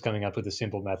just coming up with a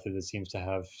simple method that seems to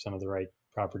have some of the right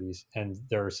properties, and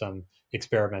there are some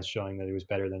experiments showing that it was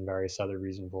better than various other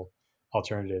reasonable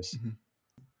alternatives. Hmm.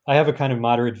 I have a kind of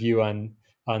moderate view on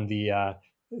the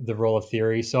role of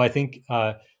theory, so I think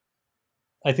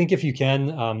if you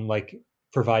can like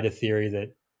provide a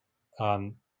theory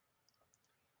um,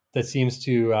 that seems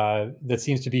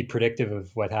to be predictive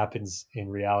of what happens in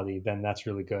reality, then that's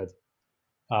really good.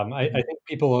 I Hmm. think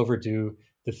people overdo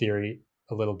the theory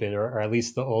a little bit, or at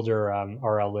least the older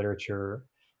RL literature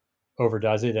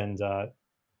overdoes it, and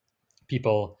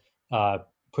people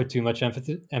put too much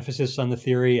emphasis on the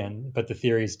theory, and but the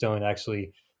theories don't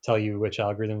actually tell you which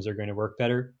algorithms are going to work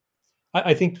better.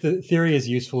 I think the theory is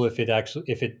useful if it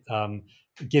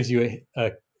gives you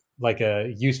a like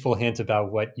a useful hint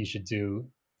about what you should do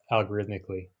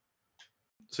algorithmically.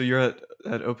 So you're at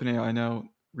OpenAI now,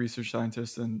 research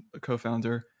scientist and a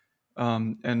co-founder,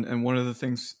 and one of the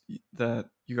things that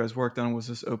you guys worked on was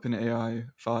this OpenAI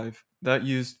 5 that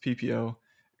used PPO.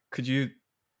 Could you,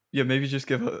 yeah, maybe just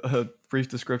give a brief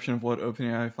description of what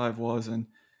OpenAI 5 was, and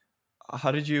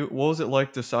how did you, what was it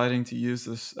like deciding to use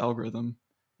this algorithm?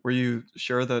 Were you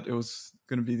sure that it was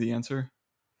going to be the answer?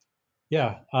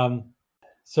 Yeah.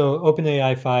 So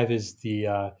OpenAI 5 is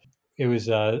the it was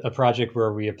a project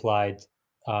where we applied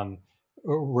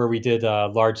where we did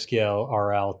large scale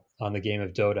RL on the game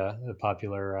of Dota, a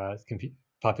popular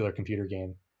popular computer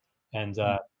game. and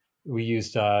Mhm. we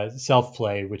used self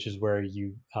play, which is where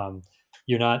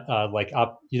you're not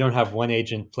you don't have one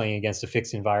agent playing against a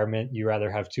fixed environment. You rather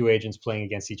have two agents playing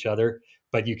against each other,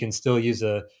 but you can still use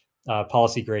a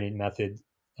policy gradient method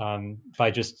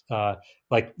by just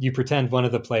like you pretend one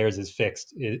of the players is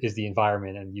fixed, is the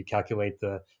environment, and you calculate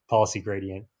the policy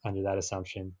gradient under that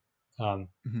assumption. Um,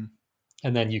 Mhm.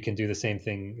 and then you can do the same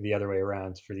thing the other way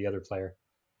around for the other player.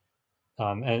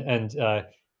 And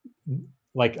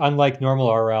like unlike normal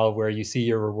RL where you see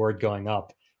your reward going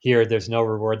up, here there's no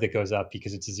reward that goes up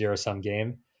because it's a zero sum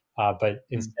game. But Mhm.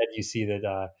 instead, you see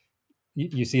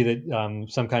that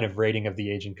some kind of rating of the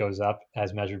agent goes up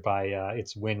as measured by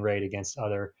its win rate against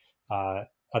uh,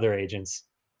 other agents.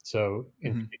 So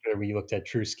in Mhm. particular, we looked at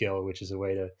True Skill, which is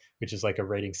like a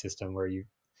rating system where you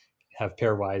have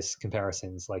pairwise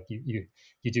comparisons, like you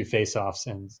do face offs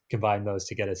and combine those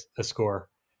to get a score.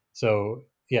 So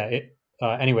yeah,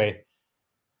 anyway,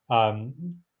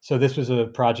 so this was a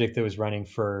project that was running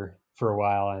for a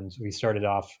while, and we started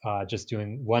off just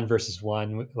doing one versus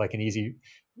one, like an easier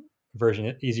version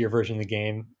of the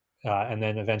game, and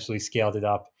then eventually scaled it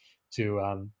up to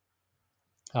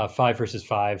five versus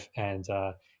five,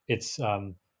 it's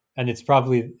um, and it's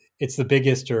the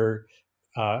biggest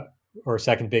uh, or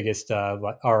second biggest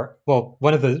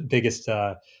one of the biggest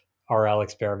RL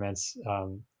experiments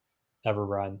ever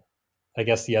run. I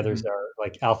guess the others Mhm. are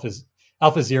like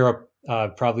Alpha Zero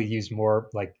probably used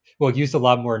a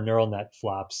lot more neural net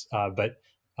flops, but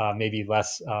maybe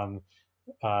less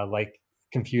like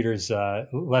computers,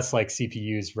 less like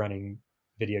CPUs running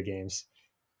video games.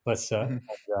 Less Mhm.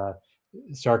 uh,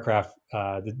 StarCraft,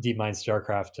 the DeepMind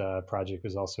StarCraft project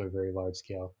was also a very large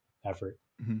scale effort.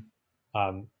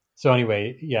 Mhm. So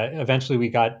anyway, yeah, eventually we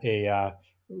got a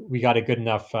good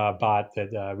enough bot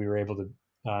that we were able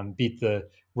to beat the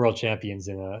world champions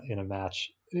in a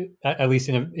match, at least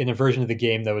in a version of the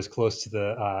game that was close to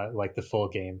the full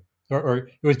game, or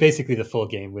it was basically the full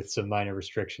game with some minor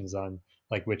restrictions on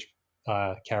like which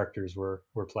characters were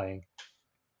playing.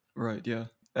 Right. Yeah.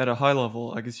 At a high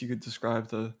level, I guess you could describe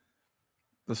the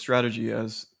strategy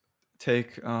as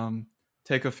take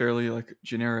take a fairly like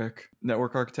generic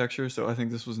network architecture. So I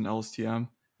think this was an LSTM,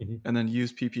 Mhm. and then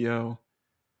use PPO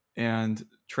and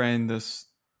train this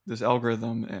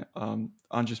algorithm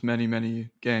on just many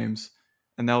games,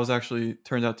 and that was actually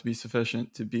turned out to be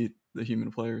sufficient to beat the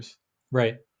human players.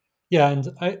 Right. Yeah, and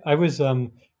I was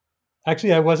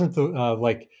actually I wasn't the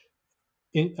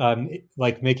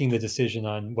like making the decision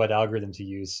on what algorithm to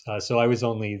use. So I was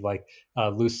only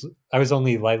loose. I was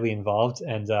only lightly involved,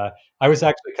 and I was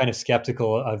actually kind of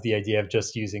skeptical of the idea of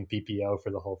just using PPO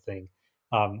for the whole thing.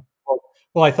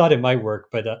 Well, I thought it might work,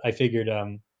 but I figured,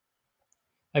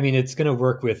 I mean, it's going to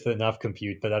work with enough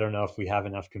compute, but I don't know if we have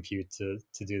enough compute to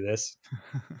do this.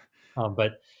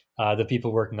 But the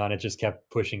people working on it just kept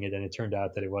pushing it, and it turned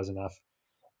out that it was enough.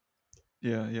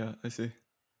 Yeah, yeah, I see.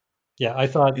 Yeah, I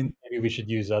thought In maybe we should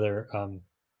use other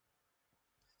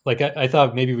I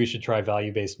thought maybe we should try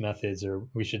value based methods or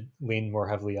we should lean more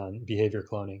heavily on behavior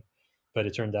cloning, but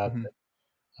it turned out mhm.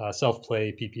 that self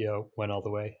play PPO went all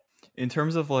the way. In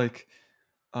terms of like,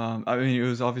 I mean, it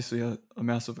was obviously a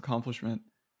massive accomplishment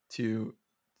to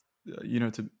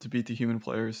to beat the human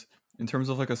players. In terms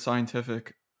of like a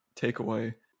scientific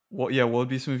takeaway, what would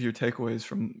be some of your takeaways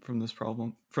from this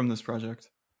problem from this project?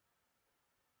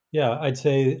 Yeah, I'd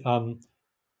say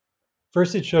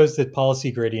first it shows that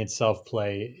policy gradient self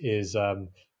play is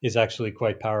actually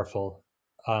quite powerful.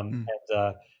 Mm.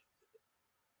 And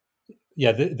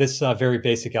yeah, this very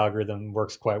basic algorithm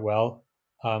works quite well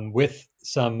with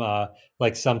some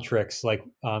some tricks. Like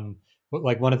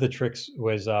one of the tricks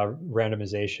was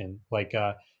randomization.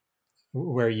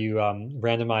 Where you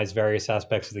randomize various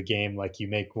aspects of the game, like you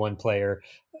make one player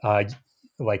uh,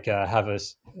 have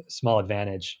small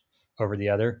advantage over the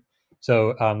other.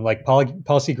 So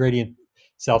policy gradient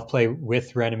self play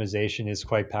with randomization is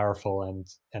quite powerful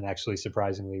and actually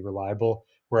surprisingly reliable.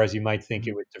 Whereas you might think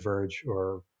it Mhm. would diverge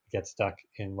or get stuck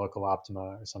in local optima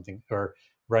or something, or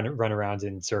run around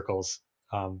in circles.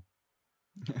 Um,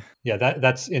 yeah,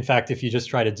 that's in fact, if you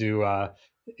try to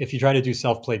do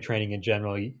self play training in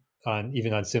general, on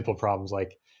even on simple problems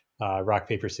like rock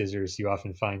paper scissors, you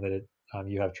often find that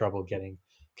you have trouble getting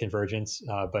convergence.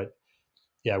 But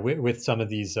yeah, with some of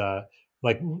these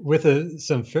with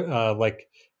some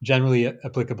generally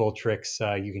applicable tricks,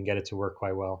 you can get it to work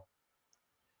quite well.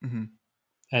 Mhm.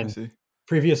 I And see.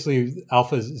 previously,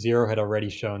 Alpha Zero had already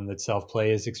shown that self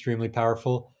play is extremely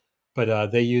powerful,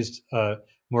 but they used a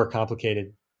more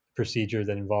complicated procedure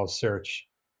that involves search.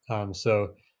 Um,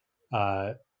 so,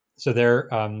 uh, so they're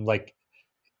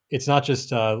it's not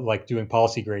just like doing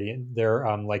policy gradient. They're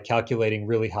like calculating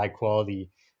really high quality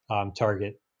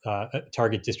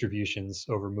target distributions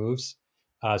over moves.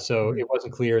 So Mhm. it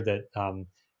wasn't clear that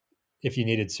if you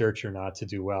needed search or not to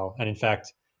do well. And in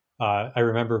fact, I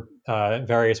remember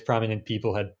various prominent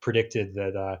people had predicted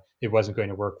that it wasn't going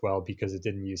to work well because it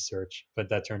didn't use search, but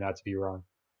that turned out to be wrong.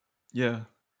 Yeah.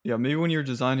 Yeah, maybe when you're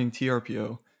designing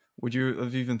TRPO, would you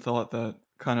have even thought that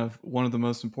kind of one of the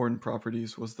most important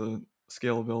properties was the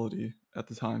scalability at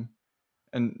the time?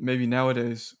 And maybe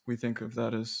nowadays we think of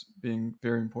that as being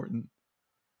very important.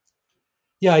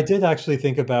 Yeah, I did actually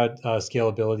think about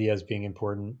scalability as being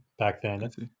important back I then.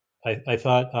 see. I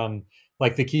thought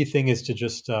like the key thing is to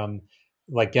just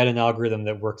like get an algorithm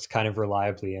that works kind of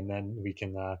reliably, and then we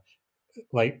can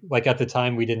like at the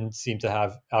time we didn't seem to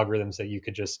have algorithms that you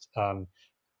could just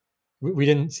we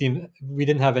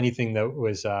didn't have anything that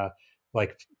was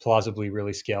like plausibly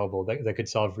really scalable that could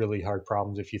solve really hard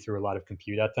problems if you threw a lot of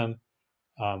compute at them.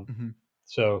 Um, Hmm.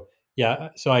 so yeah,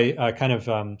 so I kind of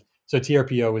so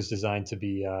TRPO was designed to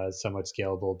be somewhat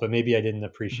scalable, but maybe I didn't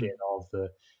appreciate Hmm.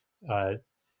 uh,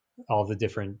 all of the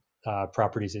different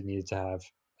properties it needed to have,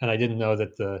 and I didn't know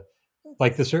that the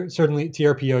like the certainly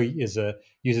TRPO is a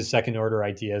uses second order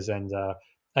ideas, and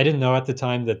I didn't know at the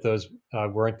time that those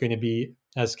weren't going to be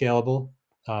as scalable.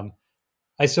 Um,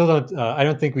 I still don't. I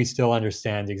don't think we still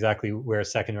understand exactly where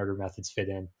second order methods fit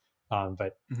in,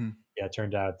 but Hmm. yeah, it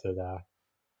turned out that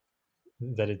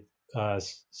that it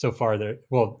so far they're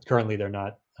well currently they're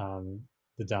not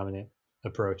the dominant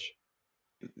approach.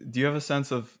 Do you have a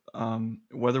sense of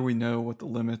whether we know what the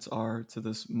limits are to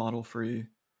this model free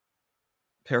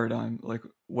paradigm? Like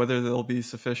whether they'll be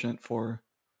sufficient for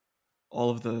all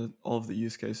of the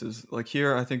use cases. Like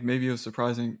here, I think maybe it was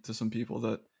surprising to some people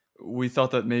that we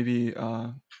thought that maybe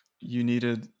you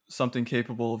needed something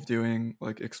capable of doing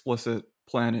like explicit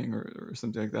planning or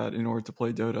something like that in order to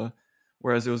play Dota,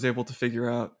 whereas it was able to figure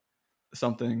out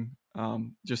something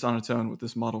just on its own with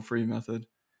this model free method.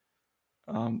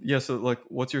 Yeah, so like,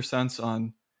 what's your sense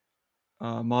on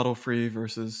model free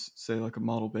versus say like a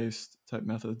model based type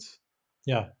methods?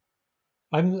 Yeah,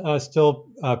 I'm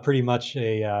still pretty much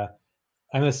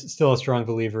still a strong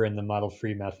believer in the model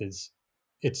free methods.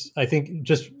 It's I think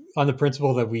just on the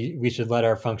principle that we should let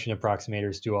our function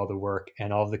approximators do all the work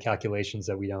and all of the calculations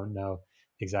that we don't know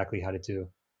exactly how to do.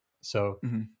 So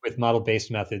Hmm. with model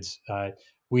based methods,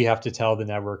 we have to tell the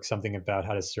network something about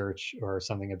how to search or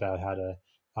something about how to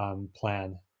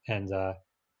plan and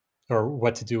or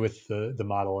what to do with the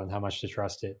model and how much to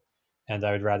trust it. And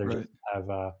I would rather just Right. have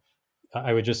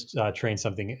I would just train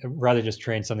something rather just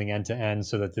train something end to end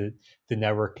so that the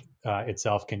network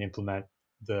itself can implement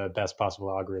the best possible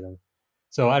algorithm.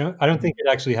 So I don't think Hmm.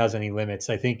 it actually has any limits.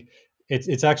 I think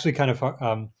it's actually kind of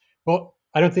well,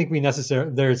 I don't think we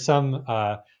necessarily there's some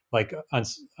like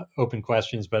open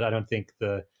questions, but I don't think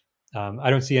the I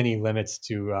don't see any limits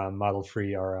to model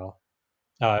free RL.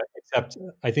 Except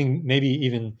I think maybe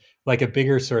even like a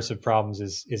bigger source of problems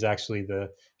is actually the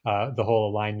whole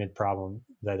alignment problem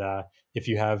that if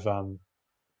you have that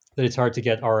it's hard to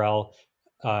get RL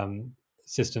um,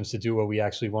 systems to do what we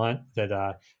actually want.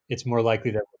 That it's more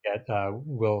likely that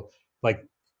we'll like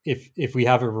if we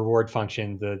have a reward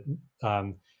function,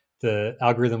 the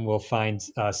algorithm will find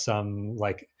some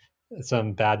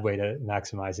bad way to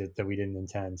maximize it that we didn't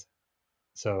intend.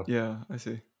 So Yeah, I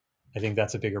see. I think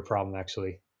that's a bigger problem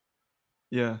actually.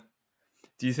 Yeah.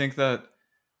 Do you think that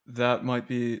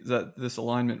that this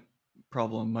alignment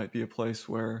problem might be a place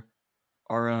where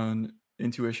our own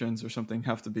intuitions or something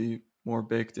have to be more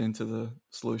baked into the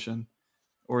solution?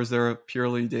 Or is there a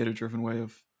purely data driven way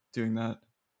of doing that?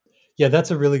 Yeah,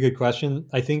 that's a really good question.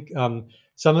 I think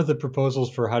some of the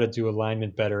proposals for how to do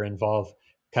alignment better involve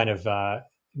kind of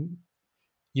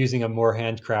using a more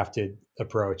handcrafted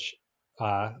approach,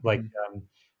 like Hmm.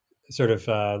 sort of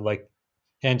like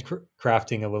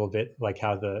handcrafting a little bit, like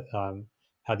how the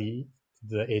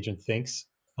agent thinks.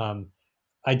 Um,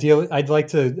 Ideally, I'd like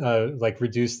to like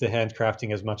reduce the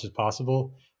handcrafting as much as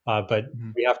possible, but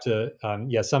Hmm. we have to,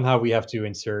 yeah, somehow we have to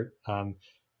insert,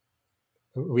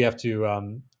 we have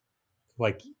to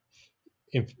like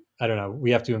I don't know.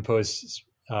 We have to impose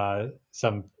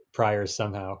some priors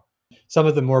somehow. Some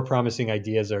of the more promising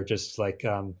ideas are just like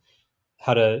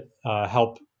how to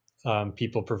help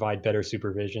people provide better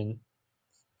supervision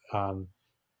um,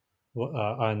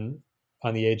 on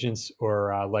the agents,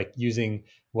 or like using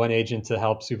one agent to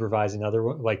help supervise another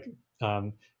one, like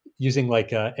um, using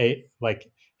like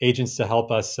agents to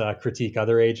help us critique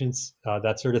other agents,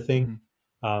 that sort of thing.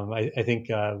 Hmm. I think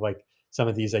like some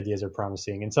of these ideas are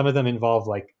promising, and some of them involve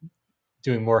like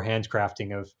doing more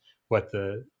handcrafting of what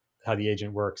how the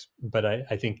agent works. But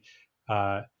I think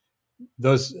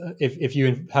those if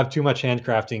you have too much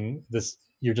handcrafting, this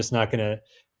you're just not going to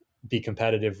be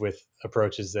competitive with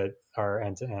approaches that are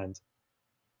end to end.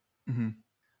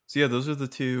 So yeah, those are the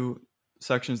two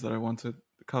sections that I want to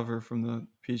cover from the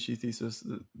PhD thesis.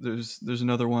 There's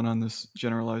another one on this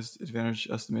generalized advantage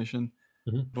estimation.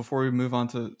 Before we move on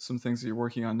to some things that you're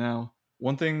working on now,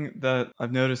 one thing that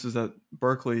I've noticed is that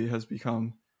Berkeley has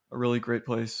become a really great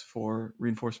place for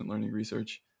reinforcement learning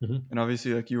research. And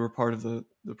obviously, like, you were part of the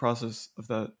process of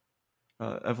that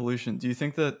evolution. Do you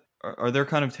think that are there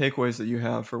kind of takeaways that you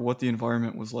have for what the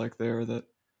environment was like there that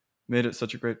made it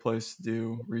such a great place to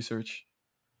do research?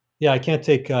 Yeah, I can't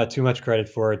take too much credit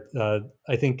for it.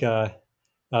 I think,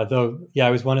 though, yeah,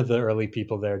 I was one of the early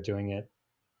people there doing it.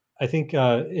 I think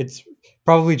it's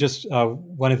probably just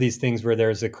one of these things where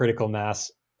there's a critical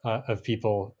mass of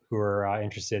people who are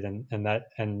interested in,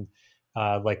 and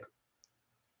like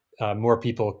more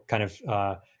people kind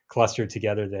of clustered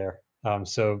together there.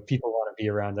 So people want to be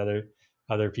around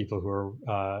other people who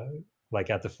are like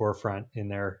at the forefront in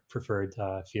their preferred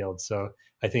field. So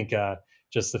I think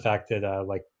just the fact that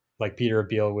like Peter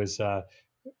Abil was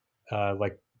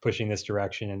like pushing this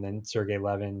direction, and then Sergey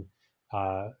Levin,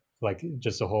 like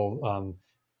just a whole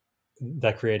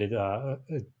that created a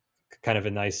kind of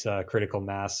a nice critical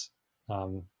mass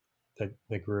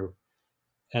that grew,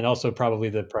 and also probably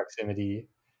the proximity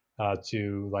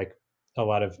to like a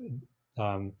lot of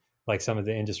like some of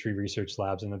the industry research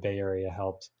labs in the Bay Area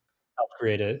helped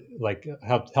create a like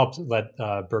helped let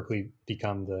Berkeley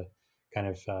become the kind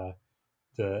of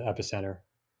the epicenter.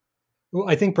 Well,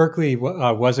 I think Berkeley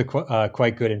was a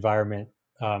quite good environment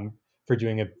for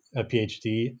doing a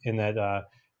PhD, in that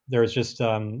there was just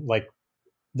like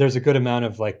there's a good amount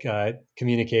of like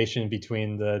communication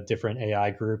between the different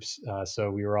AI groups.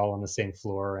 So we were all on the same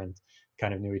floor and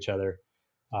kind of knew each other.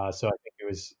 So I think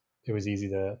it was easy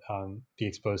to be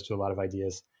exposed to a lot of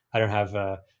ideas. I don't have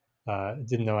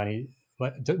didn't know any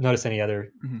notice any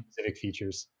other specific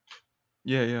features.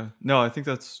 Yeah. No, I think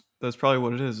that's probably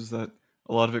what it is that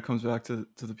a lot of it comes back to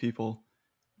the people.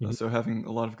 So having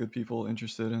a lot of good people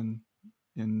interested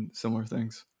in similar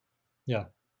things. Yeah.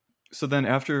 So then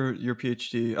after your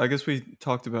PhD, I guess we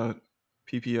talked about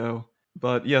PPO,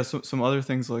 but yeah, so some other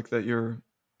things like that you're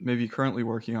maybe currently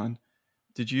working on.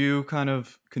 Did you kind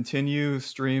of continue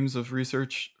streams of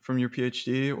research from your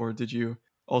PhD, or did you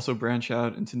also branch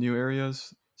out into new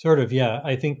areas? Sort of, yeah.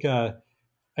 I think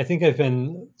I've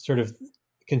been sort of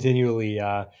continually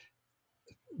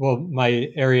well,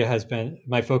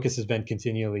 my focus has been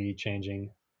continually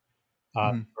changing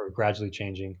Hmm. or gradually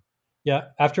changing. Yeah,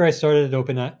 after I started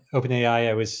at OpenAI,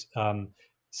 I was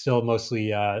still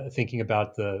mostly thinking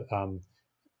about the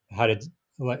how to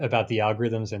about the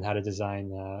algorithms and how to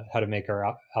design how to make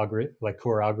our like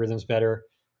core algorithms better.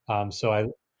 So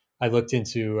I looked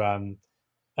into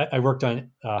I worked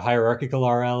on hierarchical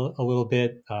RL a little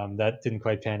bit. That didn't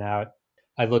quite pan out.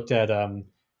 I looked at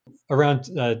around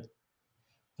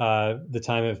the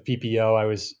time of PPO. I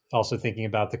was also thinking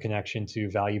about the connection to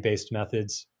value-based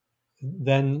methods.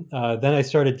 Then I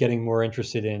started getting more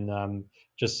interested in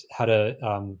just how to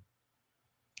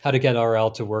get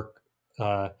RL to work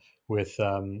with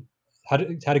how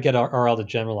to get RL to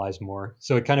generalize more.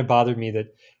 So it kind of bothered me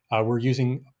that we're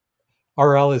using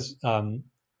RL is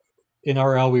in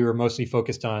RL we were mostly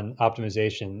focused on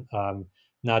optimization,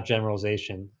 not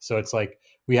generalization. So it's like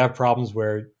we have problems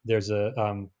where there's a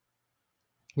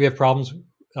we have problems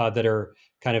that are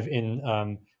kind of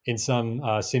in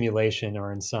some simulation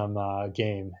or in some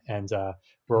game, and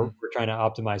we're trying to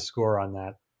optimize score on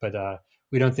that, but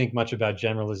we don't think much about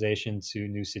generalization to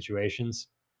new situations,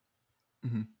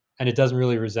 Hmm. and it doesn't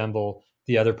really resemble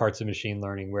the other parts of machine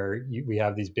learning where we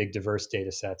have these big diverse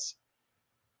data sets.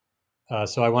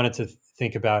 So I wanted to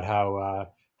think about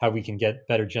how we can get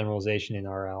better generalization in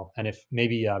RL, and if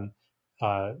maybe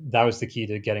that was the key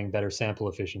to getting better sample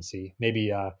efficiency.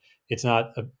 Maybe it's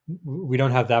not we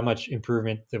don't have that much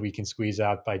improvement that we can squeeze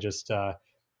out by just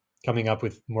coming up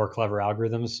with more clever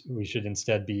algorithms. We should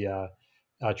instead be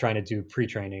trying to do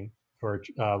pre-training or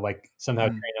like somehow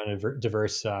Hmm. train on a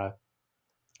diverse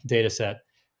data set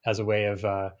as a way of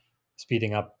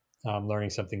speeding up learning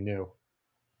something new.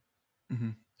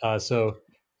 Hmm. So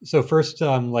first,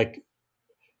 like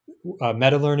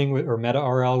meta learning or meta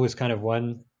RL was kind of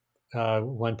one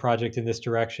project in this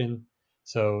direction.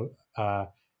 So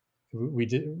we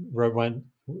wrote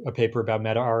a paper about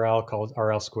meta RL called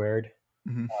RL squared.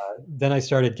 Hmm. Then I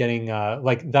started getting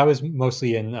like that was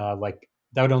mostly in like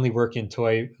that would only work in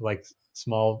toy like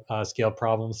small scale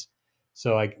problems.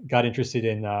 So I got interested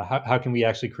in how can we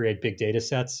actually create big data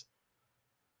sets.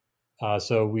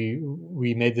 So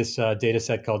we made this data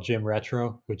set called Gym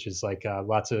Retro, which is like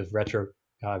lots of retro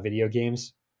video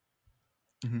games.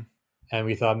 Mm-hmm. And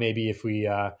we thought maybe if we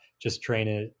just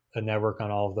train a network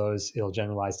on all of those, it'll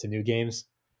generalize to new games.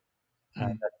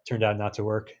 Mm-hmm. That turned out not to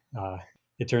work.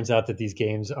 It turns out that these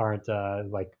games aren't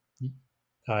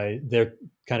they're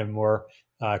kind of more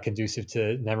conducive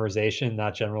to memorization,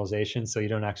 not generalization. So you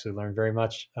don't actually learn very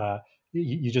much.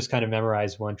 You just kind of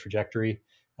memorize one trajectory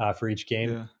for each game.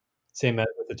 Yeah. Same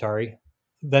with Atari.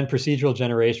 Then procedural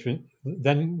generation.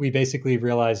 Then we basically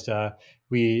realized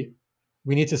we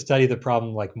need to study the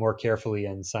problem like more carefully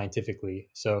and scientifically.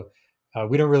 So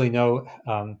we don't really know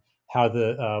how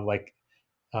the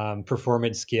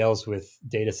performance scales with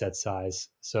data set size.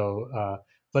 So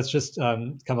let's just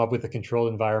come up with a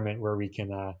controlled environment where we can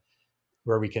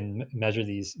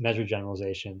measure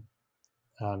generalization.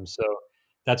 So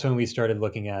that's when we started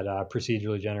looking at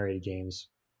procedurally generated games.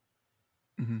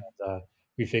 Mm-hmm.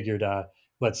 We figured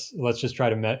let's just try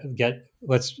to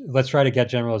let's try to get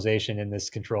generalization in this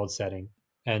controlled setting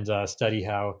and study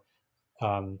how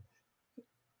um,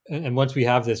 and once we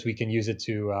have this, we can use it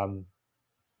to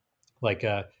like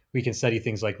we can study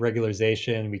things like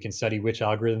regularization. We can study which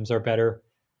algorithms are better.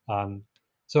 Um,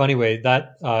 so anyway,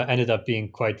 that ended up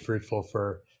being quite fruitful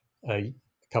for a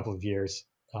couple of years.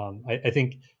 I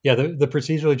think, yeah, the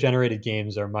procedurally generated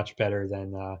games are much better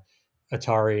than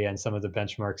Atari and some of the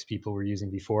benchmarks people were using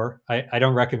before. I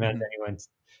don't recommend Mm-hmm. anyone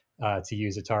to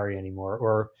use Atari anymore,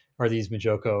 or these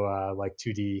Majoko like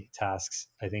 2D tasks.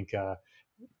 I think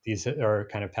these are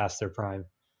kind of past their prime.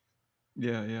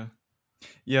 Yeah, yeah.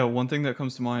 Yeah, one thing that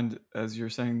comes to mind as you're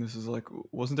saying this is like,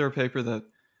 wasn't there a paper that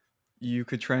you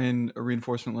could train a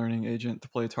reinforcement learning agent to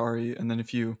play Atari, and then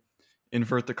if you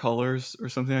invert the colors or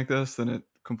something like this, then it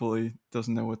completely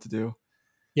doesn't know what to do?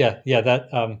 Yeah,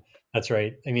 that's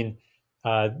right. I mean,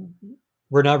 uh,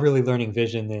 we're not really learning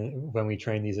vision when we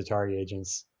train these Atari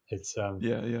agents. It's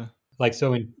Yeah, yeah. like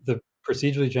so in the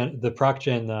the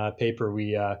ProcGen paper,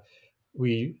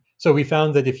 we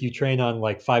found that if you train on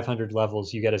like 500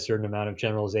 levels, you get a certain amount of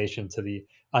generalization to the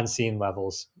unseen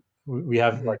levels. We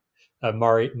have Mm-hmm. like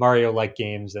Mario like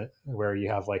games where you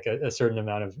have like a certain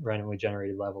amount of randomly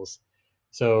generated levels.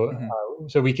 So Mm-hmm.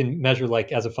 so we can measure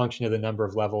like as a function of the number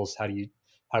of levels,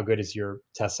 how good is your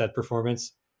test set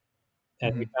performance?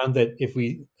 And we Mm-hmm. found that if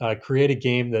we create a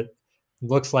game that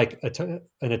looks like an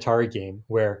Atari game,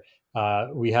 where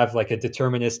we have like a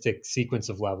deterministic sequence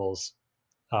of levels,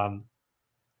 um,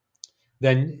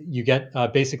 then you get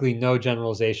basically no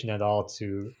generalization at all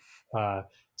uh,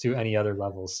 to any other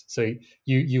levels. So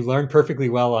you learn perfectly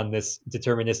well on this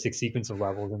deterministic sequence of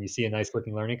levels, and you see a nice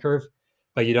looking learning curve,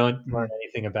 but you don't learn Mm-hmm.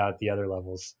 anything about the other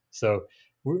levels. So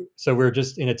we're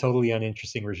just in a totally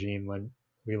uninteresting regime when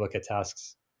we look at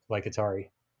tasks like Atari.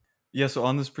 Yeah, so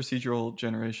on this procedural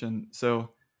generation,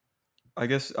 so I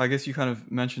guess you kind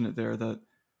of mentioned it there that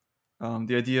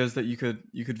the idea is that you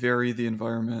could vary the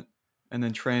environment and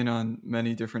then train on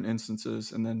many different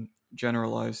instances and then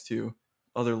generalize to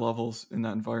other levels in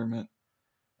that environment.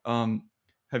 Um,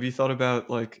 have you thought about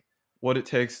like what it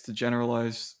takes to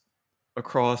generalize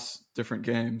across different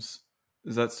games?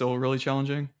 Is that still really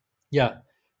challenging? Yeah,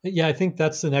 yeah, I think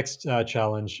that's the next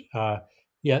challenge.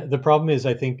 Yeah, the problem is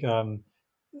I think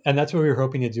and that's what we were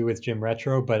hoping to do with Gym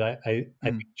Retro. But I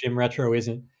Mm, think Gym Retro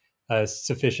isn't a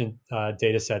sufficient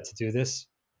data set to do this,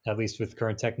 at least with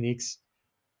current techniques.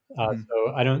 mhm.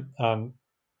 So I don't,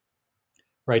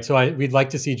 right. So we'd like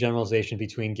to see generalization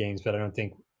between games, but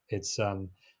it's,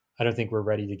 I don't think we're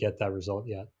ready to get that result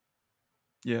yet.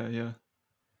 Yeah, yeah,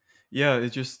 yeah.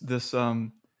 It's just this,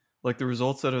 like the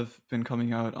results that have been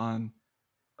coming out on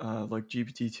like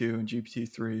GPT-2 and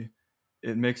GPT-3.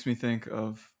 It makes me think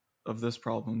of this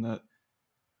problem that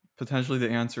potentially the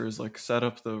answer is like set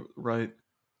up the right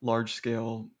large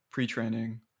scale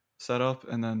pre-training setup,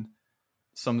 and then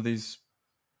some of these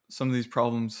some of these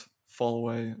problems fall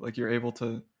away. Like you're able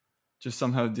to just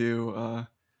somehow do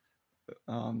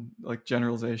like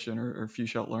generalization or few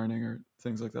shot learning or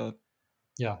things like that.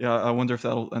 Yeah. Yeah, I wonder if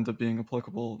that'll end up being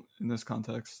applicable in this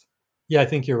context. Yeah. I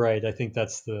think you're right. I think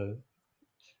that's the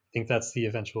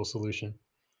eventual solution.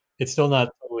 It's still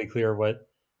not totally clear what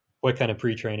kind of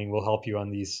pre-training will help you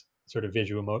on these sort of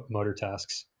visual motor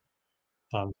tasks.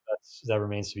 That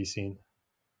remains to be seen,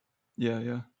 Yeah,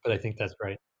 yeah. but I think that's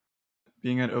right.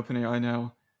 Being at OpenAI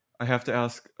now, I have to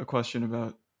ask a question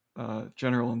about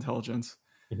general intelligence.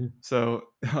 Mhm. So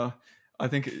I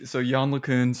think so. Jan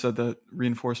LeCun said that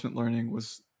reinforcement learning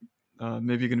was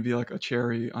maybe going to be like a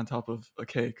cherry on top of a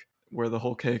cake, where the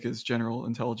whole cake is general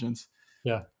intelligence.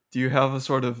 Yeah. Do you have a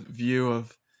sort of view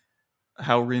of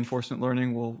how reinforcement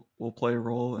learning will play a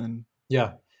role in?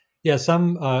 Yeah. Yeah,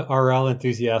 some RL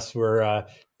enthusiasts were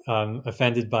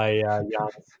offended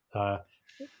uh,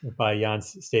 by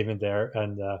Jan's statement there,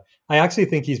 and I actually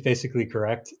think he's basically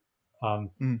correct. Um,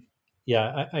 Mm,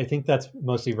 yeah, I think that's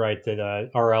mostly right. That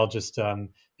RL just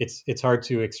it's hard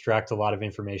to extract a lot of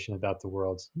information about the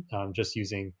world just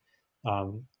using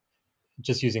um,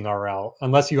 RL,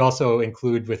 unless you also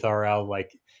include with RL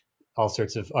like all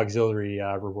sorts of auxiliary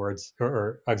rewards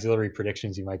or auxiliary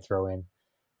predictions you might throw in.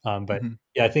 But hmm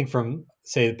yeah, I think from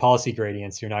say policy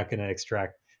gradients, you're not going to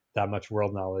extract that much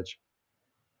world knowledge.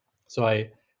 So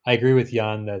I agree with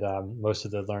Jan that most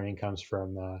of the learning comes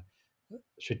from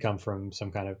should come from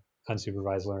some kind of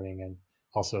unsupervised learning and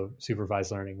also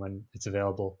supervised learning when it's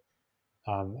available.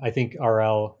 I think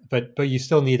RL, but you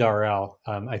still need RL.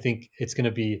 I think it's going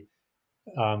to be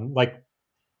like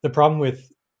the problem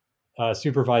with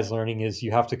supervised learning is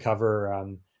you have to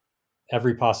cover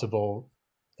every possible.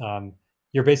 Um,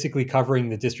 you're basically covering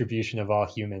the distribution of all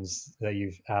humans that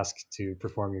you've asked to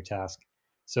perform your task.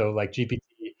 So, like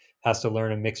GPT has to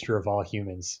learn a mixture of all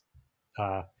humans,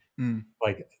 uh, mm,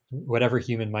 like whatever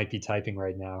human might be typing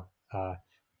right now.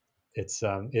 It's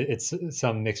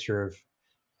some mixture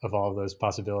of all of those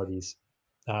possibilities,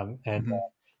 and hmm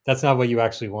that's not what you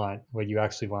actually want. What you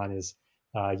actually want is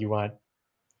you want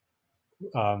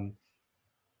um,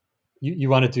 you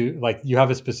want to do like you have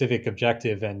a specific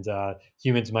objective and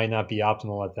humans might not be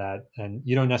optimal at that and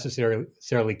you don't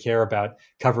necessarily care about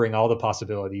covering all the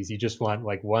possibilities. You just want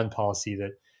like one policy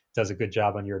that does a good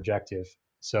job on your objective.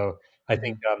 So I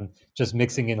think hmm just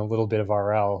mixing in a little bit of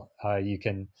RL, you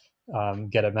can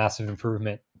get a massive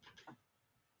improvement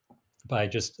by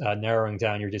just narrowing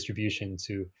down your distribution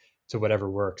to whatever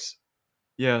works.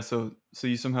 Yeah, so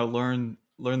you somehow learn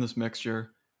this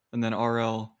mixture, and then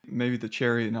RL. Maybe the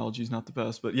cherry analogy is not the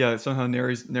best, but yeah, it somehow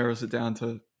narrows it down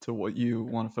to what you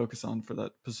want to focus on for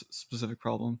that specific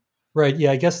problem. Right.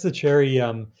 Yeah. I guess the cherry,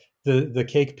 the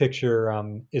cake picture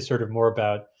is sort of more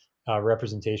about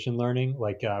representation learning,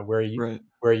 like Right.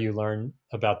 where you learn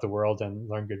about the world and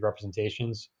learn good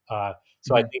representations.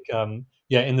 So I hmm think,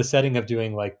 yeah, in the setting of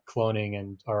doing like cloning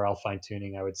and RL fine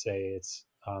tuning, I would say it's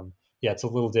yeah, it's a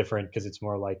little different because it's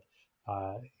more like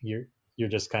uh, you're you're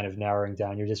just kind of narrowing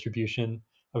down your distribution.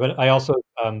 But I also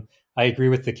I agree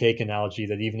with the cake analogy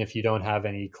that even if you don't have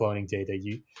any cloning data,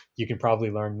 you can probably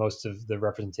learn most of the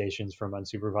representations from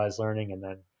unsupervised learning and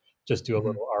then just do a hmm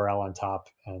little RL on top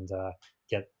and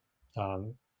get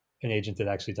um, an agent that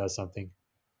actually does something.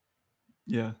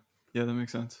 Yeah, yeah, that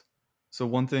makes sense. So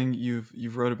one thing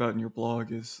you've wrote about in your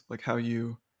blog is like how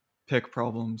you pick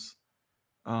problems.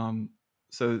 Um,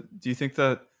 so do you think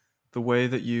that the way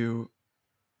that you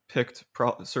picked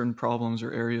certain problems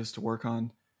or areas to work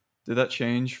on, did that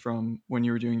change from when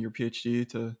you were doing your PhD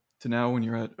to now when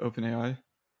you're at OpenAI?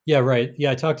 Yeah, right.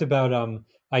 Yeah, I talked about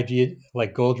idea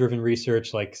like goal driven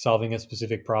research, like solving a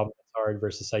specific problem that's hard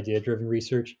versus idea driven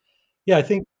research. Yeah, I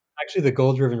think actually the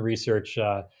goal driven research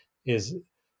is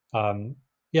um,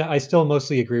 yeah, I still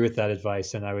mostly agree with that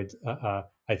advice, and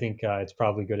I think it's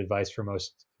probably good advice for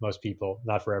most people,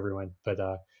 not for everyone, but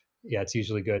yeah, it's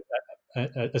usually good,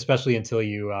 especially until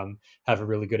you have a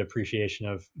really good appreciation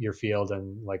of your field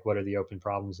and like what are the open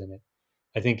problems in it.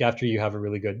 I think after you have a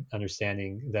really good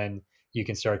understanding, then you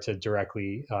can start to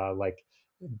directly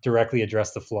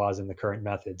address the flaws in the current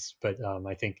methods. But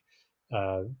I think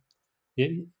uh,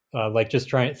 it, like just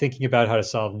trying thinking about how to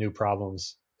solve new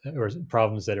problems or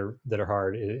problems that are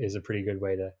hard is a pretty good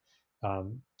way to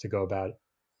go about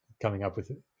coming up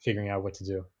with figuring out what to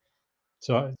do.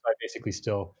 So I basically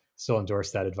still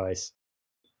endorse that advice.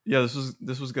 Yeah,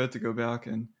 this was good to go back,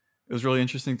 and it was really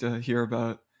interesting to hear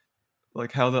about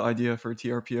like how the idea for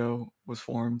TRPO was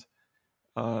formed,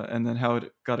 and then how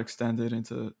it got extended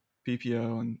into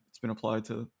PPO, and it's been applied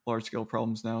to large scale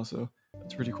problems now. So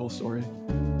it's a pretty cool story.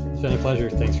 It's been a pleasure.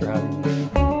 Thanks for having me.